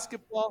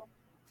basketball.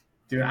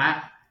 Dude,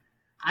 I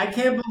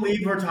can't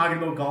believe we're talking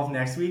about golf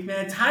next week,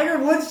 man. Tiger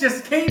Woods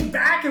just came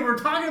back and we're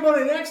talking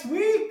about it next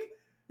week.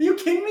 Are you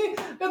kidding me?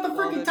 Got the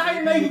freaking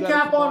Tiger Nike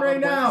cap on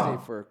right now.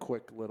 For a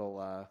quick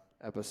little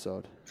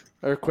episode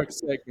or a quick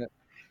segment.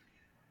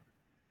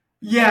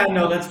 Yeah,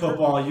 no, that's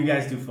football. You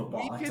guys do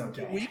football. It's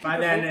okay. By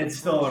then, it's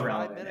still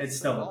irrelevant. It's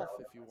still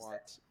irrelevant. If you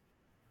want.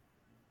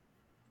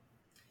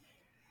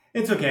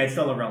 It's okay. It's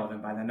still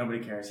irrelevant by then.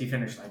 Nobody cares. He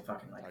finished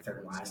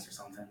third last or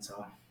something.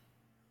 So,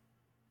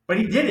 but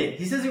he did it.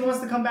 He says he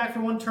wants to come back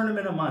for one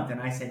tournament a month, and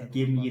I said,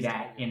 "Give me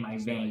that in my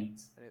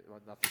veins."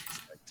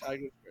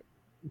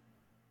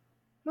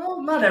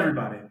 No, not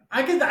everybody.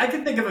 I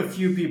can think of a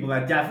few people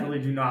that definitely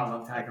do not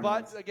love Tiger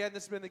Woods. But again,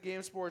 this has been the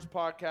Game Sports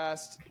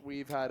Podcast.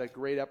 We've had a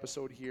great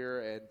episode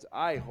here, and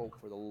I hope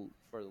for the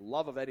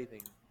love of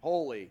anything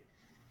holy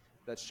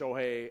that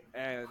Shohei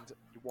and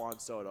Juan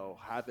Soto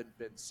haven't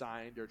been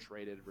signed or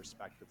traded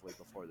respectively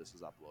before this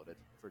is uploaded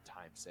for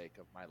time's sake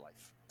of my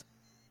life.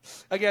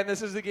 Again,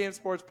 this is the Game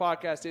Sports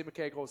Podcast. Dave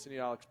McCaig hosting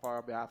you, Alex Parr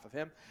on behalf of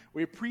him.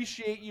 We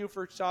appreciate you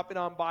for stopping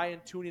on by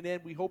and tuning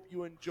in. We hope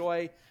you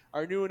enjoy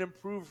our new and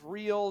improved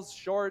reels,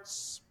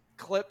 shorts,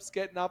 clips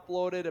getting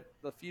uploaded.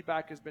 The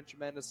feedback has been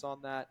tremendous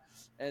on that,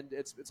 and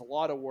it's a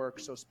lot of work.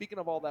 So speaking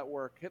of all that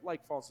work, hit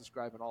like, follow,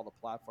 subscribe on all the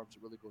platforms.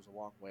 It really goes a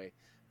long way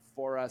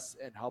for us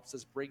and helps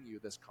us bring you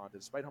this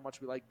content. Despite how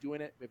much we like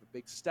doing it, we have a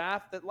big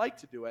staff that like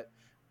to do it.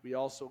 We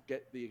also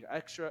get the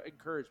extra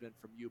encouragement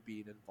from you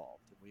being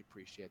involved, and we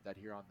appreciate that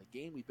here on the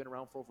game. We've been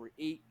around for over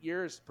 8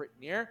 years, pretty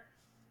near,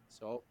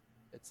 so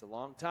it's a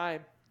long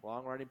time,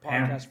 long-running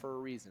podcast for a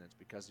reason. It's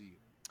because of you.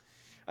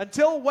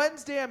 Until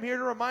Wednesday, I'm here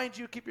to remind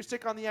you, keep your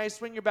stick on the ice,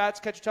 swing your bats,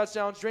 catch your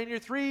touchdowns, drain your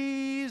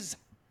threes,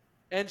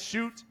 and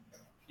shoot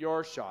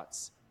your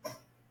shots.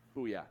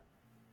 Booyah.